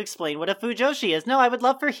you to explain what a fujoshi is. No, I would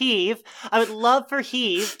love for Heave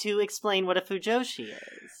to explain what a fujoshi is.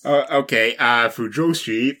 Okay,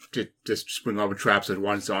 fujoshi, to just spring all the traps at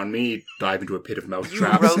once on me, dive into a pit of mouth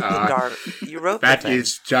traps. You wrote that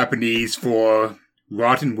is Japanese for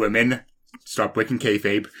rotten women. Stop breaking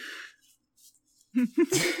kayfabe.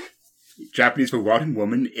 Japanese for rotten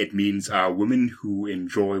woman, it means women who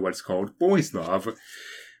enjoy what's called boys' love,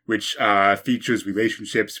 which features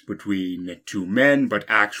relationships between two men, but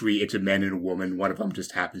actually it's a man and a woman. One of them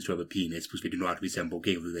just happens to have a penis, because they do not resemble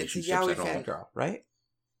gay relationships at all. It's a yaoi fangirl, right?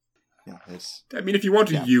 Yeah, it's... I mean, if you want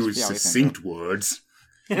to use succinct words.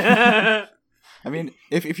 I mean,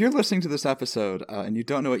 if you're listening to this episode and you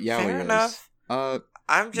don't know what yaoi Fair is... enough.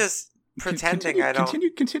 I'm just pretending I don't...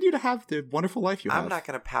 Continue to have the wonderful life you have. I'm not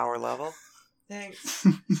going to power level. Thanks.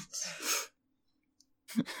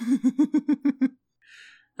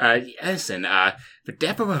 Listen, the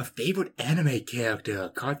death of our favorite anime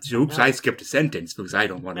character. Oops, I skipped a sentence because I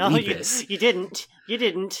don't want to read this. You didn't.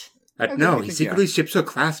 No, he secretly ships her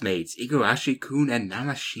classmates, Igarashi-kun and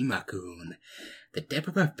Namashima-kun. The death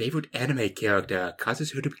of our favorite anime character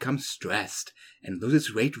causes her to become stressed and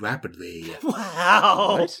loses weight rapidly.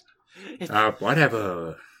 Wow. What?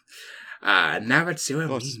 Whatever.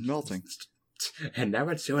 Naratsura it's melting. and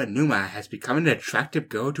Naruto Numa has become an attractive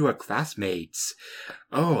girl to her classmates.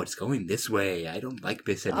 Oh, it's going this way. I don't like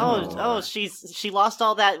this anymore. She lost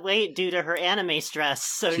all that weight due to her anime stress,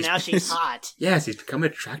 so now she's hot. Yes, she's become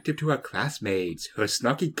attractive to her classmates. Her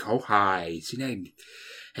snarky kohai,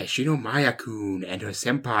 Shinomaya-kun, and her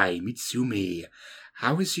senpai, Mitsumi.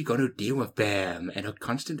 How is she going to deal with them and her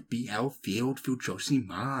constant BL-filled Fujoshi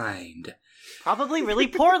mind? Probably really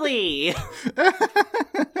poorly.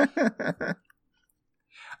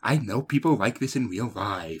 I know people like this in real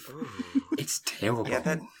life. Ooh. It's terrible. Yeah,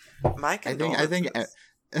 that my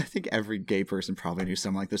I think every gay person probably knew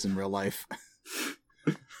something like this in real life.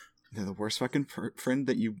 They're the worst fucking friend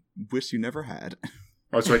that you wish you never had.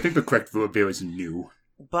 Also, I think the correct verb here is new.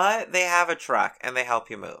 But they have a truck and they help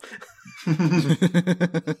you move.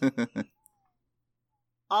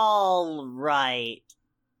 All right.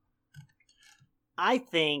 I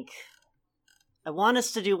think I want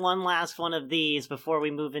us to do one last one of these before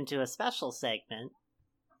we move into a special segment.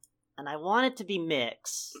 And I want it to be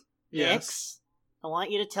Mix. Yes. Mix, I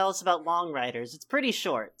want you to tell us about Long Riders. It's pretty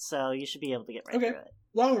short, so you should be able to get right through it.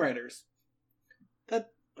 Long Riders.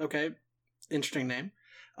 Okay. Interesting name.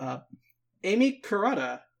 Amy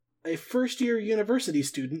Kurata, a first-year university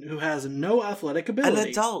student who has no athletic ability. An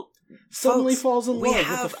adult. Suddenly Folks, falls in love we with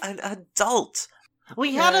have an adult.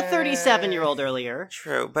 We had a 37-year-old earlier.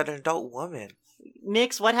 True, but an adult woman.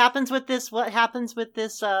 Mix, what happens with this? What happens with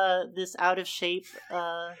this this out of shape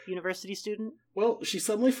university student? Well, she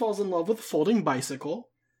suddenly falls in love with a folding bicycle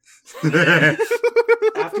Yeah.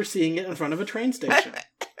 after seeing it in front of a train station.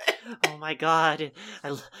 Oh my god,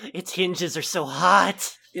 its hinges are so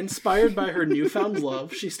hot. Inspired by her newfound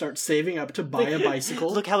love, she starts saving up to buy a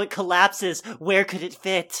bicycle. Look how it collapses. Where could it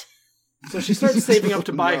fit? So she starts saving up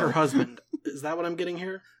to buy No. her husband. Is that what I'm getting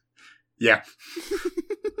here?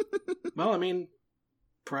 Well, I mean,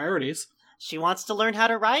 priorities. She wants to learn how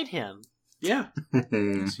to ride him. Yeah.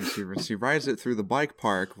 She rides it through the bike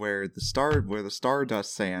park where the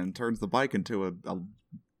stardust sand turns the bike into a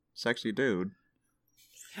sexy dude.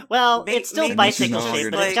 Well, Maybe- it's still maybe bicycle she's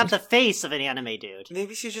shaped, but like- it's got the face of an anime dude.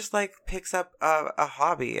 Maybe she just like picks up a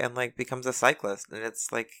hobby and like becomes a cyclist, and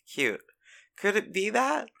it's like cute. Could it be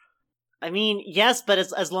that? I mean, yes, but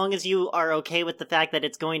as long as you are okay with the fact that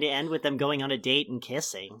it's going to end with them going on a date and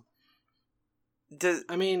kissing. Does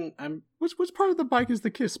I mean, I'm Which part of the bike is the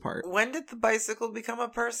kiss part? when did the bicycle become a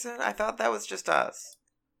person? I thought that was just us.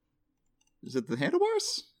 Is it the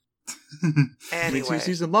handlebars? I mean, Anyway,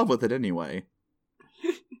 she's in love with it anyway.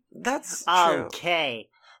 that's true. Okay.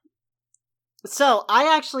 So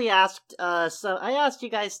I actually asked. I asked you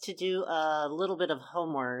guys to do a little bit of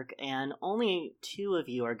homework, and only 2 of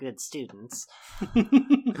you are good students.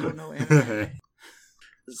 Oh, no, Anna.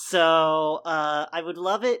 So I would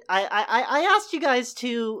love it. I asked you guys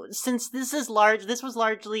to, since this was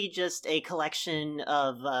largely just a collection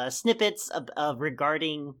of snippets of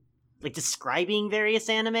regarding, like, describing various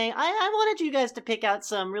anime. I wanted you guys to pick out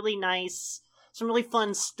some really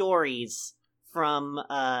fun stories from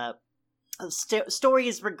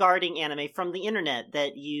stories regarding anime from the internet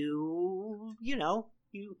that you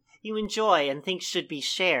enjoy and think should be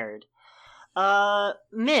shared.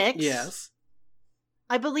 Mix. yes.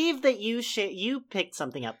 I believe that you picked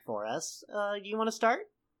something up for us. Do you want to start?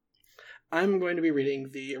 I'm going to be reading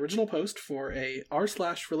the original post for a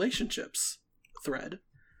r/relationships thread.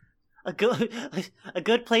 A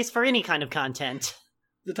good place for any kind of content.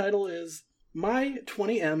 The title is My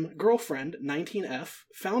 20M girlfriend 19F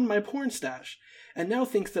found my porn stash and now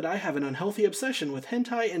thinks that I have an unhealthy obsession with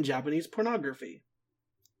hentai and Japanese pornography.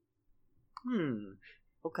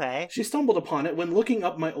 Okay. She stumbled upon it when looking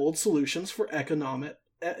up my old solutions for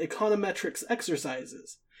econometrics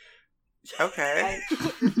exercises. Okay.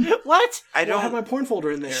 What? I Well, I have don't. my porn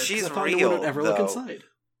folder in there. 'cause She's I thought no real, one would ever look though. inside.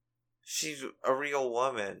 She's a real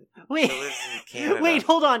woman. Wait. She lives in Canada. Wait,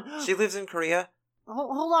 hold on. She lives in Korea.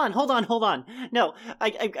 Hold on. No,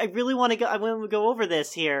 I really want to go. I want to go over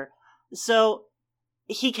this here. So,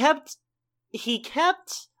 he kept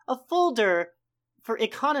a folder for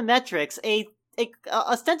econometrics,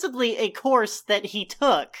 ostensibly a course that he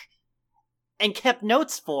took and kept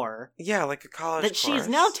notes for Yeah, like a college that she's course.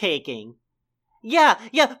 now taking. Yeah,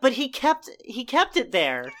 but he kept it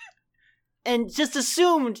there, and just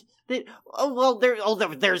assumed that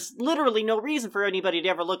there's literally no reason for anybody to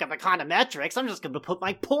ever look up econometrics. I'm just going to put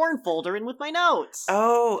my porn folder in with my notes.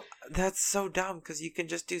 Oh, that's so dumb because you can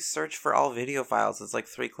just do search for all video files. It's like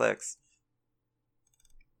 3 clicks.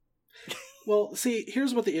 Well, see,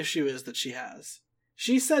 here's what the issue is that she has.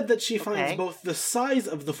 She said that she finds Okay. both the size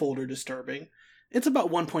of the folder disturbing. It's about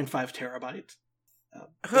 1.5 terabytes.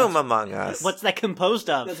 Whom among us? What's that composed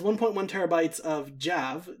of? That's 1.1 terabytes of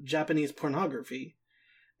JAV, Japanese pornography,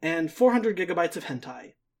 and 400 gigabytes of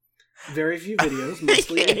hentai. Very few videos,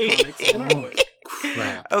 mostly in comics and artwork.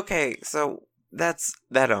 Crap. Okay, so that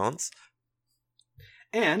owns.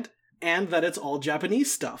 And that it's all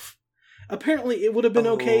Japanese stuff. Apparently, it would have been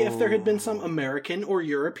okay if there had been some American or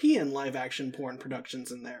European live-action porn productions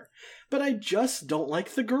in there. But I just don't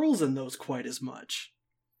like the girls in those quite as much.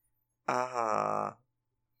 Okay.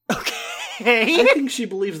 I think she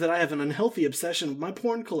believes that I have an unhealthy obsession with my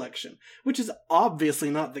porn collection, which is obviously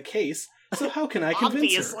not the case, so how can I convince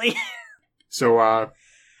Obviously. So,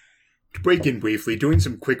 to break in briefly, doing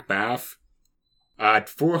some quick math,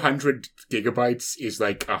 400 gigabytes is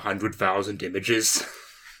like 100,000 images.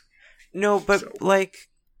 No, but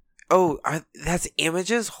that's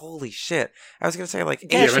images? Holy shit. I was gonna say, like,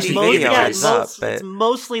 Yeah, that's HD mostly- video yeah, is up, it's but...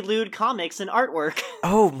 mostly lewd comics and artwork.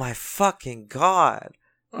 Oh my fucking god.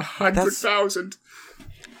 100,000.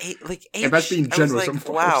 And that's being generous on both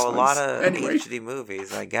wow, a sides. lot of Anyway. HD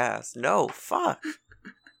movies, I guess. No, fuck.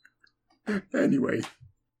 Anyway.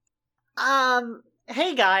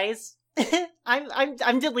 Hey guys.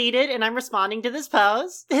 I'm deleted and I'm responding to this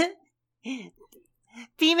post.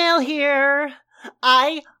 Female here.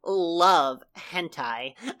 I love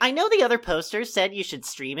hentai. I know the other posters said you should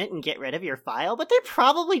stream it and get rid of your file, but they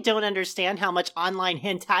probably don't understand how much online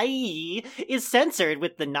hentai is censored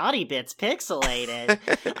with the naughty bits pixelated.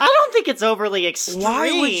 I don't think it's overly extreme.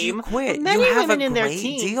 Why would you quit? Many You have women a in their great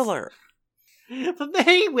teens, dealer. But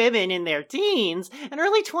many women in their teens and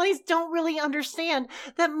early 20s don't really understand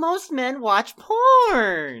that most men watch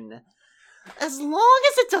porn. As long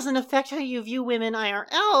as it doesn't affect how you view women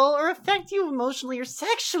IRL or affect you emotionally or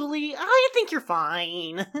sexually, I think you're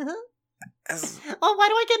fine. Oh, why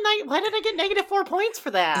did I get negative 4 points for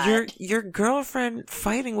that? Your girlfriend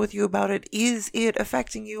fighting with you about it, is it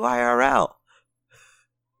affecting you IRL?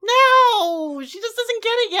 No! She just doesn't get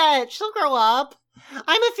it yet. She'll grow up.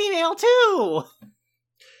 I'm a female too.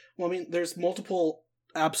 Well, I mean, there's multiple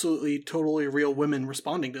absolutely, totally real women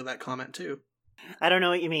responding to that comment, too. I don't know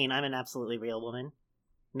what you mean. I'm an absolutely real woman.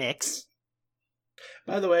 Mix.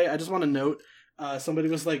 By the way, I just want to note, somebody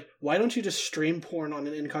was like, why don't you just stream porn on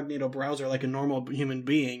an incognito browser like a normal human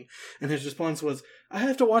being? And his response was, I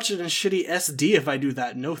have to watch it in shitty SD if I do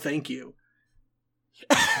that. No, thank you.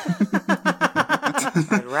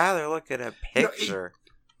 I'd rather look at a picture.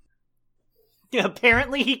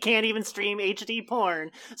 Apparently he can't even stream HD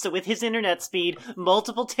porn, so with his internet speed,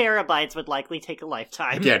 multiple terabytes would likely take a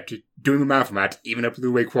lifetime. Yeah, doing the math on that, even at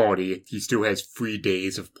Blu-ray quality, he still has 3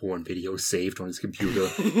 days of porn videos saved on his computer.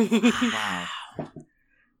 Wow.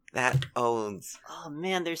 That owns. Oh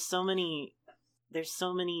man, there's so many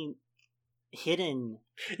hidden.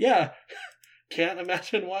 Yeah. Can't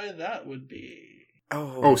imagine why that would be.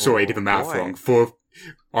 Oh, sorry, I did the math boy. wrong. For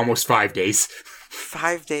almost 5 days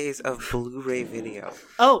 5 days of Blu-ray video.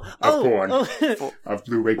 porn. Oh. of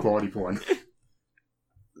Blu-ray quality porn.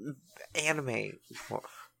 Anime.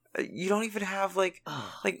 You don't even have, like,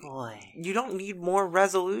 boy. you don't need more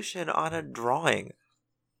resolution on a drawing.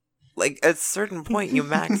 Like, at a certain point, you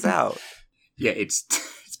max out. Yeah, it's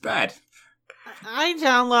bad. I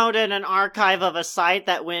downloaded an archive of a site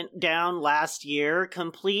that went down last year,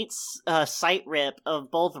 complete site rip of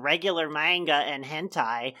both regular manga and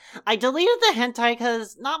hentai. I deleted the hentai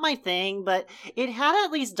because not my thing, but it had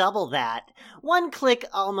at least double that. One click,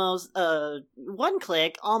 almost 2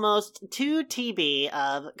 TB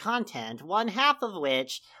of content, 1/2 of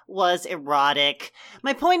which was erotic.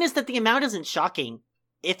 My point is that the amount isn't shocking,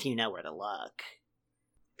 if you know where to look.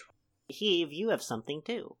 Heave, you have something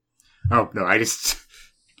too. Oh, no, I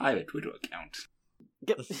have a Twitter account.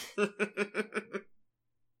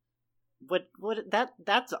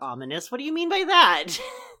 That's ominous. What do you mean by that?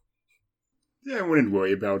 Yeah, I wouldn't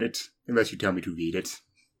worry about it, unless you tell me to read it.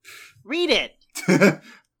 Read it.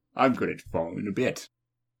 I'm going to follow in a bit.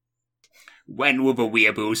 When will the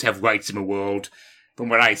weeaboos have rights in the world? From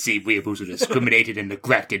what I see, weeaboos are discriminated and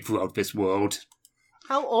neglected throughout this world.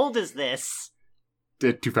 How old is this?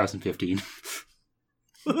 2015.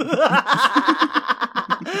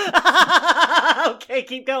 Okay,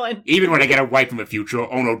 keep going. Even when I get a wife in the future,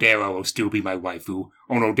 Onodera will still be my waifu.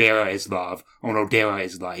 Onodera is love. Onodera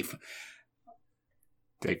is life.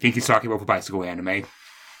 I think he's talking about the bicycle anime.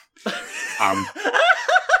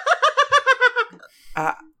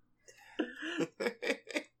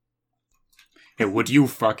 Hey, would you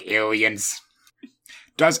fuck aliens?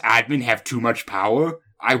 Does admin have too much power?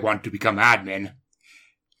 I want to become admin.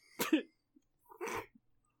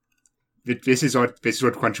 This is what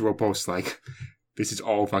Crunchyroll posts like. This is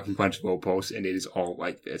all fucking Crunchyroll posts, and it is all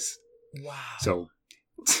like this. Wow. So,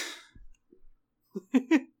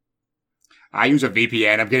 I use a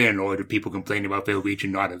VPN. I'm getting annoyed with people complaining about their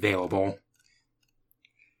region not available.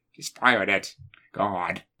 Just tired it.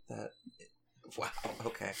 God. Wow,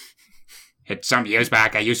 okay. Some years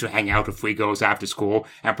back, I used to hang out with free girls after school.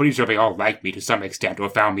 I'm pretty sure they all liked me to some extent or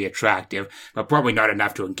found me attractive, but probably not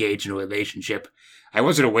enough to engage in a relationship. I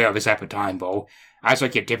wasn't aware of this at the time, though. I was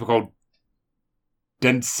like your typical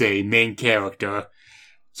Densei main character.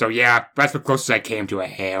 So yeah, that's the closest I came to a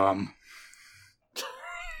harem.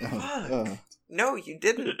 Fuck. No, you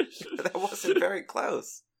didn't. That wasn't very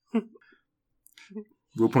close.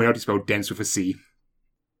 We'll point out he spelled dense with a C.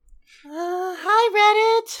 Hi,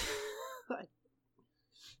 Reddit.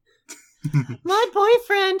 My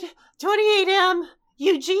boyfriend, 28M,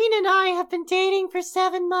 Eugene, and I have been dating for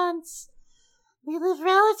 7 months. We live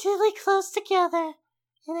relatively close together,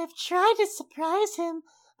 and I've tried to surprise him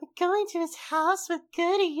by going to his house with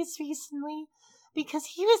goodies recently because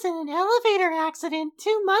he was in an elevator accident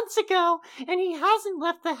 2 months ago, and he hasn't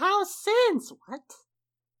left the house since. What?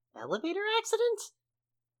 Elevator accident?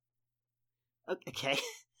 Okay.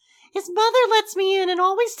 His mother lets me in and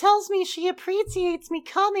always tells me she appreciates me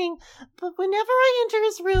coming, but whenever I enter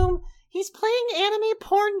his room, he's playing anime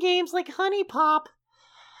porn games like Honey Pop.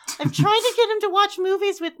 I've tried to get him to watch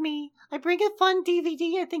movies with me. I bring a fun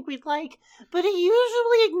DVD I think we'd like, but he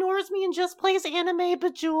usually ignores me and just plays anime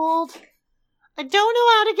Bejeweled. I don't know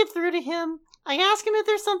how to get through to him. I ask him if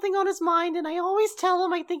there's something on his mind, and I always tell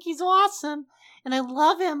him I think he's awesome, and I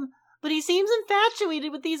love him, but he seems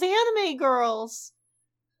infatuated with these anime girls.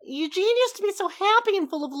 Eugene used to be so happy and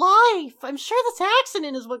full of life. I'm sure this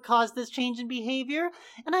accident is what caused this change in behavior,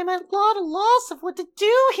 and I'm at a loss of what to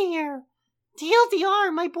do here.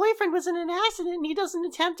 TLDR, my boyfriend was in an accident and he doesn't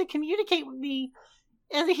attempt to communicate with me,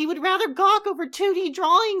 and he would rather gawk over 2D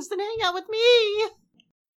drawings than hang out with me.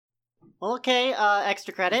 Okay,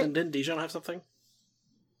 extra credit. And didn't Dijon have something?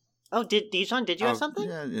 Oh, Dijon, did you have something?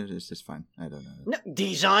 Yeah, it's just fine. I don't know. No,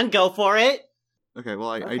 Dijon, go for it. Okay, well,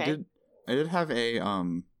 I Okay. did have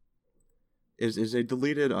a is a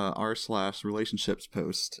deleted r/relationships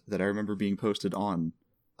post that I remember being posted on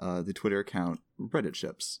the Twitter account Reddit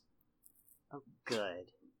Ships, Oh,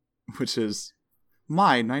 good. which is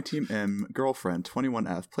my 19M girlfriend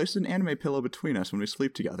 21F placed an anime pillow between us when we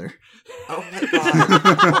sleep together. Oh my god.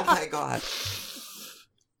 Oh my god.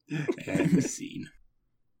 And the scene.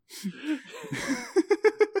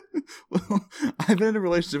 Well, I've been in a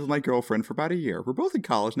relationship with my girlfriend for about a year. We're both in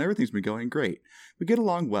college and everything's been going great. We get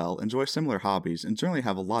along well, enjoy similar hobbies, and generally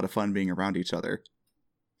have a lot of fun being around each other.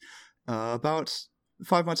 About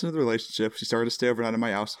 5 months into the relationship, she started to stay overnight at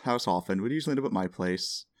my house often. We'd usually end up at my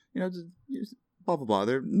place. You know, blah blah blah.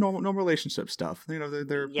 They're normal relationship stuff. You know,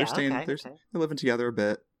 they're staying, okay. they're living together a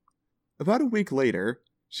bit. About a week later,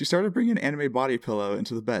 she started bringing an anime body pillow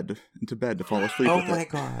into bed to fall asleep Oh with my it.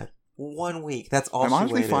 god. 1 week. That's all I'm she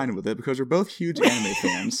honestly waited. fine with it because we're both huge anime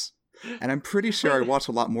fans, and I'm pretty sure I watch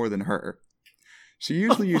a lot more than her. She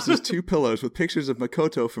usually uses 2 pillows with pictures of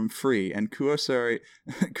Makoto from Free and Kurosaki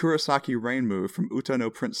Rainmove from Uta no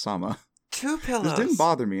Prince Sama. 2 pillows. This didn't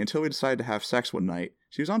bother me until we decided to have sex one night.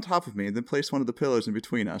 She was on top of me and then placed one of the pillows in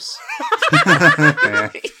between us.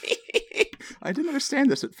 I didn't understand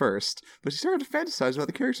this at first, but she started to fantasize about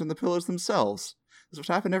the characters on the pillows themselves. This would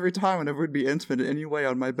happen every time whenever we'd be intimate in any way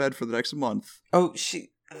on my bed for the next month. Oh,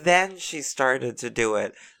 then she started to do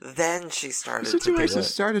it. Then she started The to do situation it.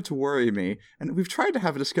 started to worry me, and we've tried to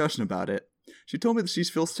have a discussion about it. She told me that she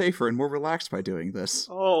feels safer and more relaxed by doing this.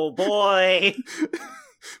 Oh, boy.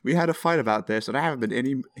 We had a fight about this, and I haven't been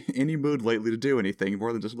in any mood lately to do anything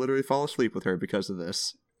more than just literally fall asleep with her because of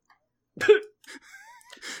this.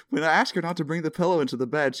 When I ask her not to bring the pillow into the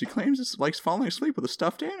bed, she claims she likes falling asleep with a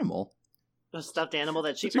stuffed animal. A stuffed animal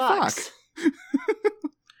that she That you fucks. fuck.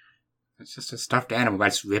 It's just a stuffed animal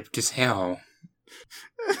that's ripped as hell.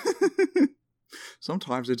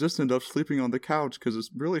 Sometimes I just end up sleeping on the couch because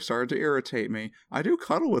it's really started to irritate me. I do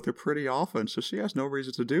cuddle with her pretty often, so she has no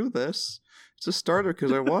reason to do this. It's a starter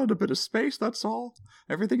because I wanted a bit of space, that's all.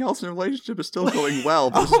 Everything else in the relationship is still going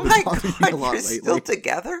well, but Oh it's my been bothering god, me a lot you're lately. still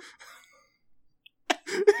together?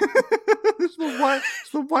 It's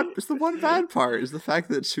the one bad part is the fact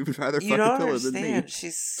that she would rather You fuck a don't pillow than understand. me.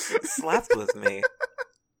 She's slept with me.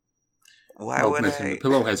 Why Well, would listen, I? the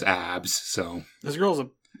pillow has abs, so... This girl's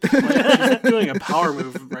she's doing a power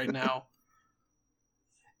move right now.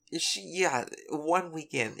 Yeah, 1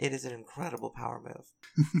 weekend. It is an incredible power move.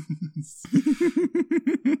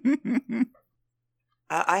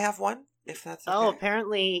 I have one, if that's okay. Oh,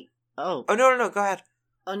 apparently... Oh, Oh, no, go ahead.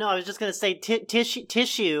 Oh no, I was just gonna say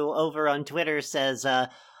Tissue over on Twitter says,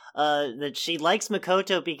 that she likes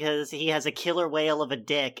Makoto because he has a killer whale of a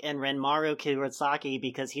dick, and Renmaru Kurosaki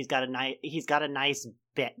because he's got a nice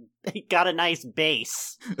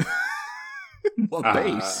base. What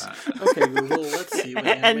base? Okay, Google, let's see. What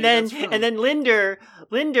and then Linder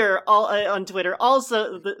on Twitter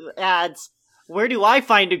also adds, "Where do I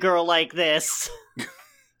find a girl like this?"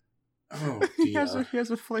 Oh, he dear.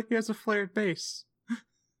 has a flared base,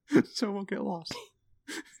 so we'll get lost.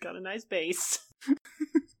 He's got a nice base.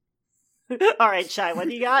 All right, Shai, what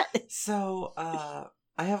do you got? So, I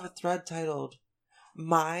have a thread titled,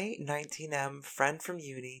 My 19M friend from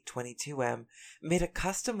uni, 22M, made a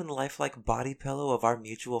custom and lifelike body pillow of our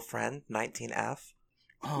mutual friend, 19F.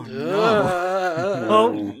 Oh no!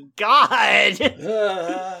 Oh, God!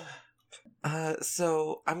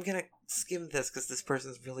 So I'm gonna skim this because this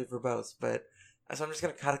person's really verbose, but so I'm just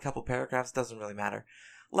gonna cut a couple paragraphs, doesn't really matter.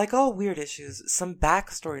 Like all weird issues, some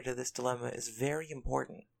backstory to this dilemma is very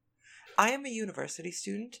important. I am a university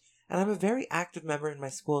student, and I'm a very active member in my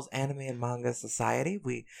school's anime and manga society.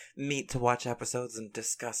 We meet to watch episodes and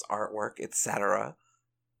discuss artwork, etc.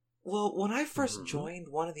 Well, when I first joined,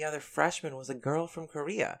 one of the other freshmen was a girl from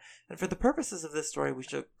Korea, and for the purposes of this story, we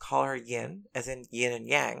should call her Yin, as in yin and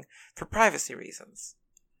yang, for privacy reasons.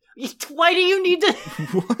 Why do you need to...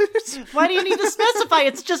 What? Why do you need to specify?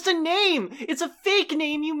 It's just a name. It's a fake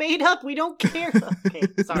name you made up. We don't care. Okay,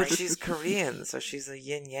 sorry. But she's Korean, so she's a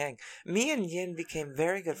yin-yang. Me and Yin became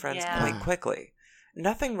very good friends Yeah. quite quickly.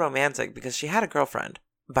 Nothing romantic, because she had a girlfriend.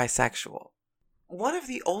 Bisexual. One of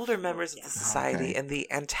the older members of the society Okay. and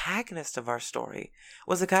the antagonist of our story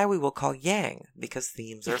was a guy we will call Yang, because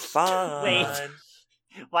themes are fun. Wait.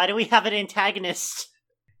 Why do we have an antagonist?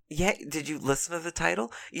 Yeah, did you listen to the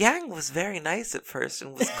title? Yang was very nice at first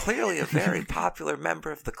and was clearly a very popular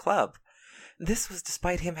member of the club. This was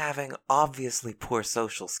despite him having obviously poor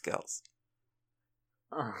social skills.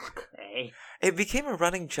 Okay. It became a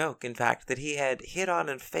running joke, in fact, that he had hit on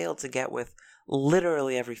and failed to get with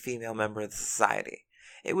literally every female member of the society.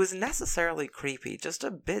 It was necessarily creepy, just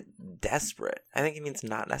a bit desperate. I think he means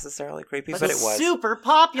not necessarily creepy, but it was. Super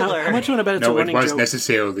popular. How much you want to bet it's a No, it running was joke?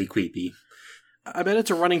 necessarily creepy. I bet it's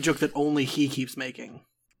a running joke that only he keeps making.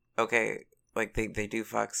 Okay, like they do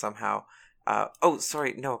fuck somehow.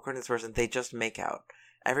 Sorry, no, according to this person, they just make out.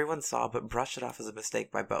 Everyone saw, but brushed it off as a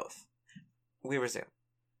mistake by both. We resume.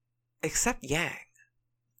 Except Yang.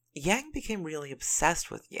 Yang became really obsessed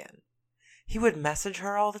with Yin. He would message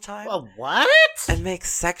her all the time. What? And make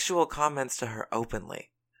sexual comments to her openly.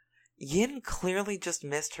 Yin clearly just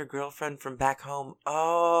missed her girlfriend from back home.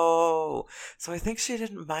 Oh, so I think she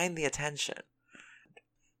didn't mind the attention.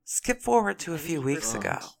 Skip forward to a few weeks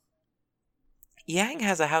ago. Yang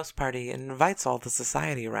has a house party and invites all the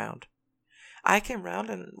society around. I came round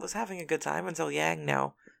and was having a good time until Yang,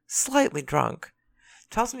 now slightly drunk,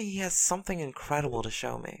 tells me he has something incredible to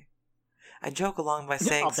show me. I joke along by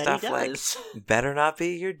saying I'll bet he stuff like, does. better not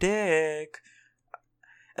be your dick.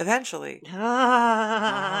 Eventually,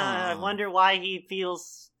 I wonder why he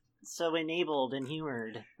feels so enabled and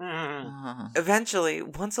humored.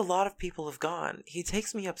 once a lot of people have gone, he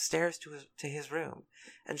takes me upstairs to his room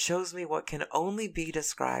and shows me what can only be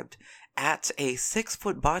described as a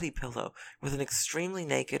 6-foot body pillow with an extremely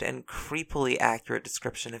naked and creepily accurate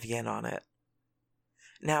description of Yin on it.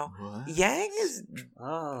 Now, What? Yang is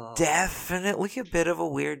definitely a bit of a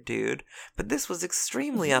weird dude, but this was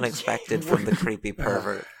extremely unexpected from the creepy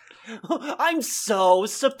pervert. I'm so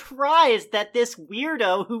surprised that this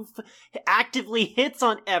weirdo who actively hits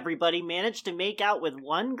on everybody managed to make out with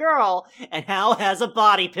one girl and now has a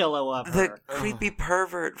body pillow of The her. creepy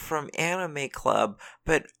pervert from Anime Club,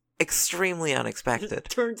 but extremely unexpected.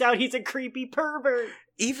 Turns out he's a creepy pervert.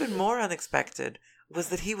 Even more unexpected was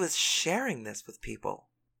that he was sharing this with people.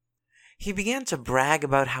 He began to brag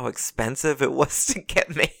about how expensive it was to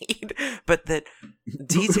get made, but that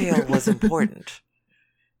detail was important.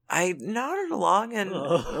 I nodded along and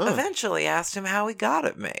eventually asked him how he got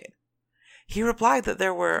it made. He replied that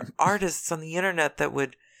there were artists on the internet that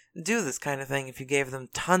would do this kind of thing if you gave them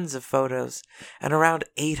tons of photos and around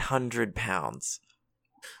 £800.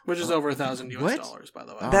 Which is over $1,000 US What? dollars, by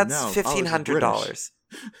the way. Oh, That's no. Oh, it's $1,500.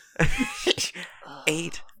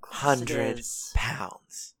 £800.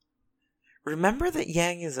 £800. Remember that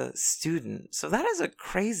Yang is a student, so that is a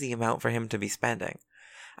crazy amount for him to be spending.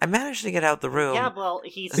 I managed to get out the room. Yeah, well,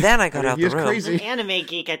 he's Then I got out He the is room, crazy. an anime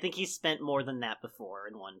geek. I think he's spent more than that before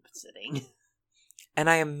in one sitting. and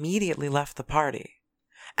I immediately left the party.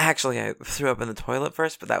 Actually, I threw up in the toilet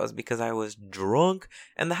first, but that was because I was drunk,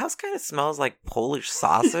 and the house kind of smells like Polish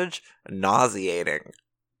sausage. Nauseating.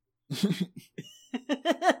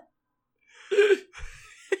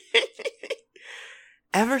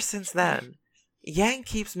 Ever since then, Yang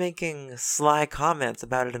keeps making sly comments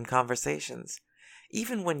about it in conversations,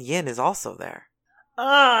 even when Yin is also there.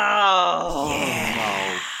 Oh.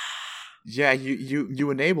 Yeah. Yeah,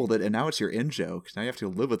 you enabled it, and now it's your in-joke. Now you have to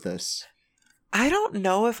live with this. I don't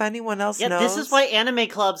know if anyone else Yeah, knows. this is why anime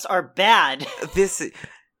clubs are bad. This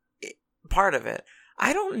part of it.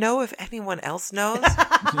 I don't know if anyone else knows.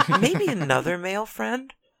 Maybe another male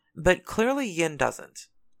friend, but clearly Yin doesn't.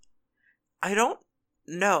 I don't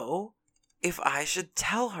know if I should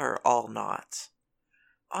tell her all not.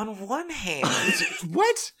 On one hand...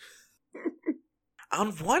 What?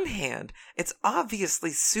 On one hand, it's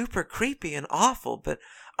obviously super creepy and awful, but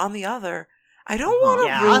on the other, I don't want to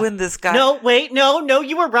Yeah. ruin this guy. No, wait, no,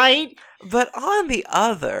 you were right. But on the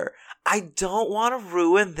other, I don't want to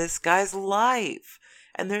ruin this guy's life.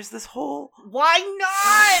 And there's this whole... Why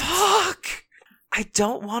not? Fuck! I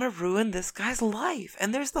don't want to ruin this guy's life.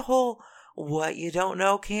 And there's the whole, what you don't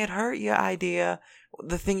know can't hurt you idea.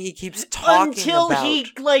 The thing he keeps talking Until about. he,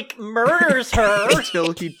 murders her.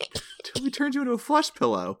 Until he turns you into a flush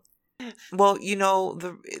pillow. Well,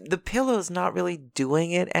 the pillow's not really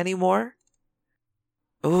doing it anymore.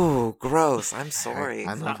 Ooh, gross. I'm sorry.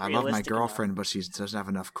 I not love my realistic girlfriend, but she doesn't have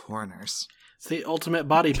enough corners. It's the ultimate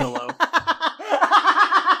body pillow.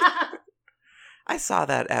 I saw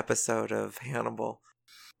that episode of Hannibal.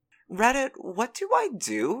 Reddit, what do I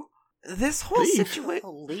do? This whole Leave.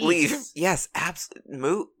 situation... Leave. Yes, absolutely.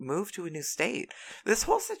 Move to a new state. This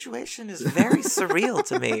whole situation is very surreal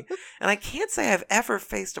to me, and I can't say I've ever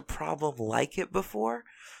faced a problem like it before,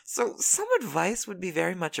 so some advice would be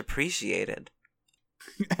very much appreciated.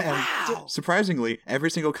 And Wow. surprisingly, every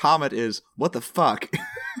single comment is, what the fuck?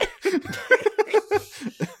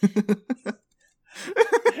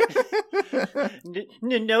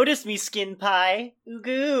 Notice me, skin pie.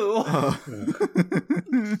 Ooh.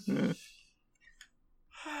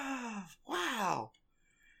 Wow.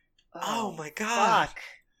 Oh my god. Fuck.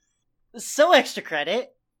 So extra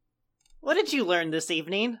credit. What did you learn this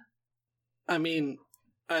evening? I mean,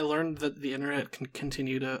 I learned that the internet can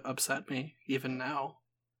continue to upset me, even now.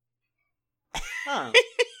 Huh.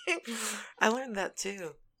 I learned that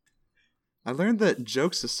too. I learned that,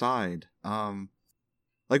 jokes aside,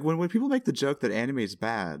 like when people make the joke that anime is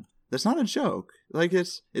bad, that's not a joke. Like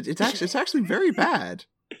it's actually very bad.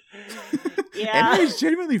 Yeah. Anime is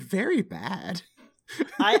genuinely very bad.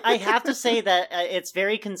 I have to say that it's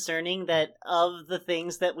very concerning that of the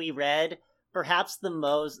things that we read, perhaps the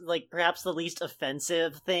least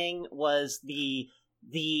offensive thing was the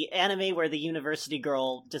anime where the university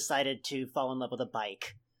girl decided to fall in love with a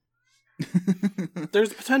bike.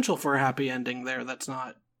 There's potential for a happy ending there that's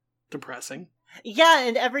not depressing. Yeah,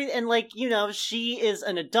 and she is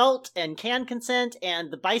an adult and can consent, and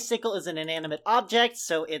the bicycle is an inanimate object,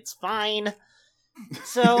 so it's fine.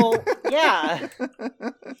 So, yeah.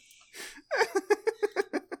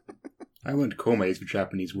 I learned kome is the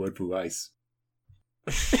Japanese word for rice.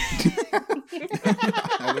 I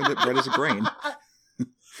learned that bread is a grain.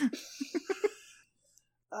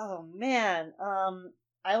 Oh, man.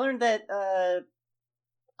 I learned that,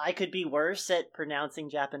 I could be worse at pronouncing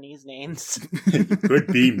Japanese names. Could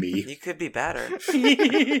be me. You could be better. We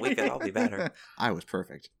could all be better. I was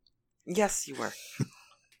perfect. Yes, you were.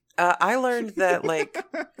 I learned that,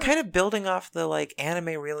 kind of building off the,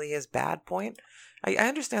 anime really is bad point. I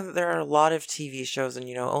understand that there are a lot of TV shows and,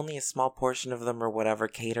 only a small portion of them or whatever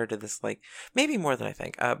cater to this, maybe more than I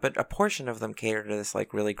think, but a portion of them cater to this,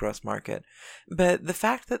 really gross market. But the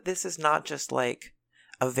fact that this is not just,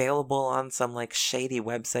 available on some, shady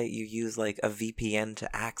website you use, a VPN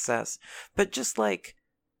to access, but just,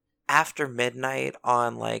 after midnight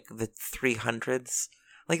on, the 300s,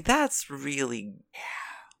 that's really...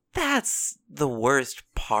 That's the worst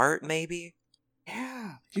part, maybe.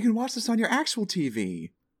 Yeah, you can watch this on your actual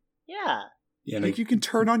TV. Yeah. Yeah, Like you can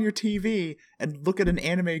turn on your TV and look at an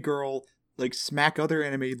anime girl smack other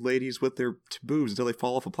anime ladies with their boobs until they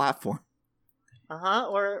fall off a platform. Uh-huh,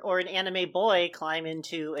 or an anime boy climb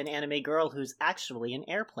into an anime girl who's actually an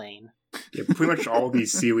airplane. yeah, pretty much all of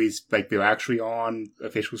these series, they're actually on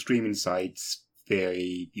official streaming sites.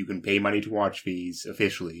 You can pay money to watch these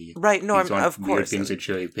officially. Right, no, These aren't of weird course. things that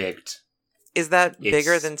cherry picked. Is that It's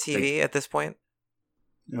bigger than TV at this point?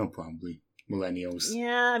 No, probably millennials.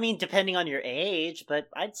 Yeah, I mean, depending on your age, but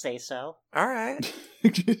I'd say so. All right.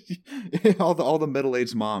 all the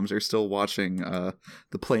middle-aged moms are still watching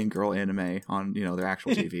the plain girl anime on their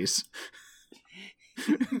actual TVs.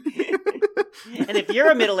 And if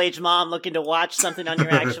you're a middle-aged mom looking to watch something on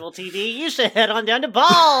your actual TV, you should head on down to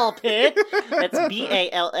Ball Pit. That's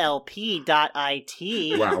BALLP.IT.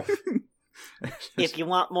 Wow. If you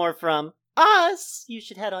want more from us, you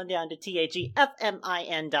should head on down to thegfmin.us.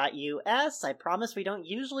 I promise we don't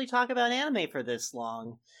usually talk about anime for this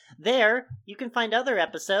long. There, you can find other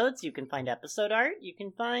episodes, you can find episode art, you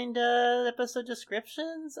can find episode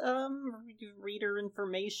descriptions, reader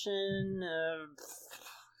information,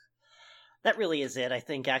 that really is it, I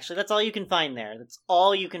think, actually. That's all you can find there. That's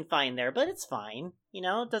all you can find there, but it's fine. You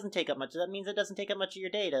know, it doesn't take up much. That means it doesn't take up much of your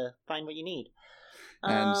day to find what you need.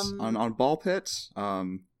 And on Ball Pits,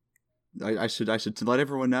 I should let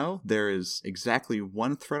everyone know there is exactly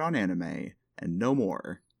one thread on anime and no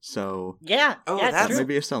more. So yeah, that may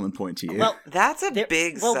be a selling point to you. Well, that's a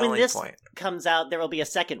big selling when this point. Comes out, there will be a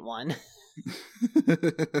second one.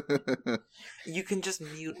 You can just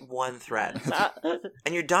mute one thread,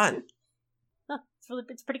 and you're done.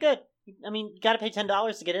 It's pretty good. I mean, you got to pay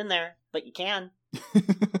 $10 to get in there, but you can,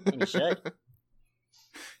 and you should.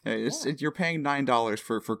 You're paying $9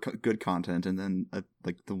 for good content, and then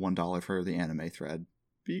like the $1 for the anime thread.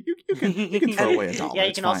 You can throw away $1. Yeah,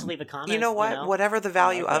 you can also leave a comment. You know what? You know? Whatever the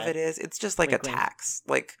value of it is, it's just like a tax,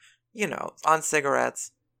 like on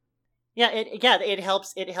cigarettes. Yeah, it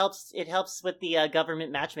helps. It helps with the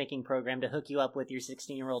government matchmaking program to hook you up with your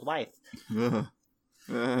 16-year-old wife.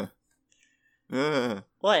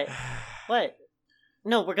 What? What?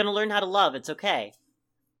 No, we're gonna learn how to love. It's okay.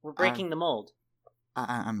 We're breaking the mold.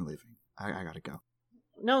 I'm leaving. I gotta go.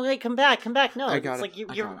 No, wait, come back. No, it's like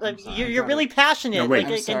you're really passionate. No, wait.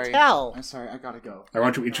 Like, I can tell. I'm sorry. I gotta go. I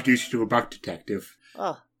want to introduce you to a buck detective.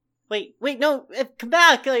 Oh, wait, no, come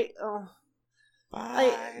back.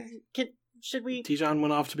 Bye. Should we? Tijan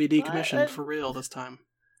went off to be decommissioned for real this time.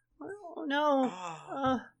 Oh no.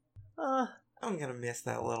 I'm gonna miss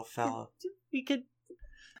that little fella. We could.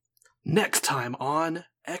 Next time on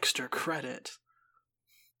Extra Credit.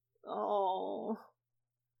 Oh.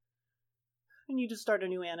 We need to start a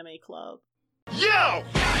new anime club. Yo!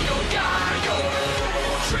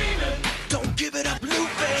 Don't give it up, Lupe!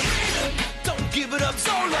 Don't give it up,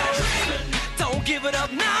 Solo! Don't give it up,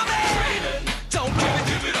 Nami! Don't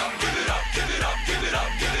give it up!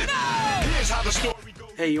 Here's how the story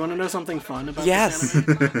goes. Hey, you want to know something fun about Yes.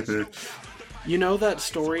 this anime? You know that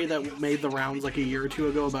story that made the rounds like a year or two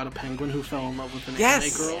ago about a penguin who fell in love with an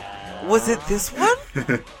anime girl? Was it this one?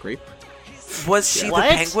 Grape? Was she What?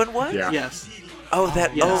 the penguin one? Yeah. Yes. Oh,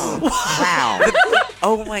 that. Yes. Oh, Wow.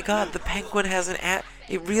 oh my God! The penguin has it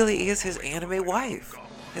really is his anime wife,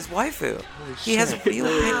 his waifu. He has real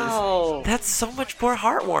penguins. Wow. That's so much more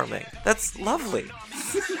heartwarming. That's lovely.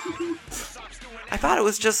 I thought it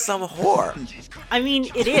was just some whore. I mean,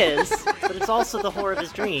 it is, but it's also the whore of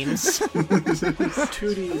his dreams.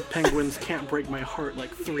 2D penguins can't break my heart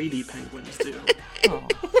like 3D penguins do. Oh.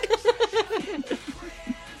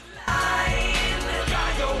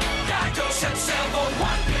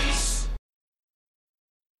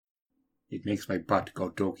 It makes my butt go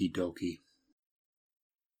doki doki.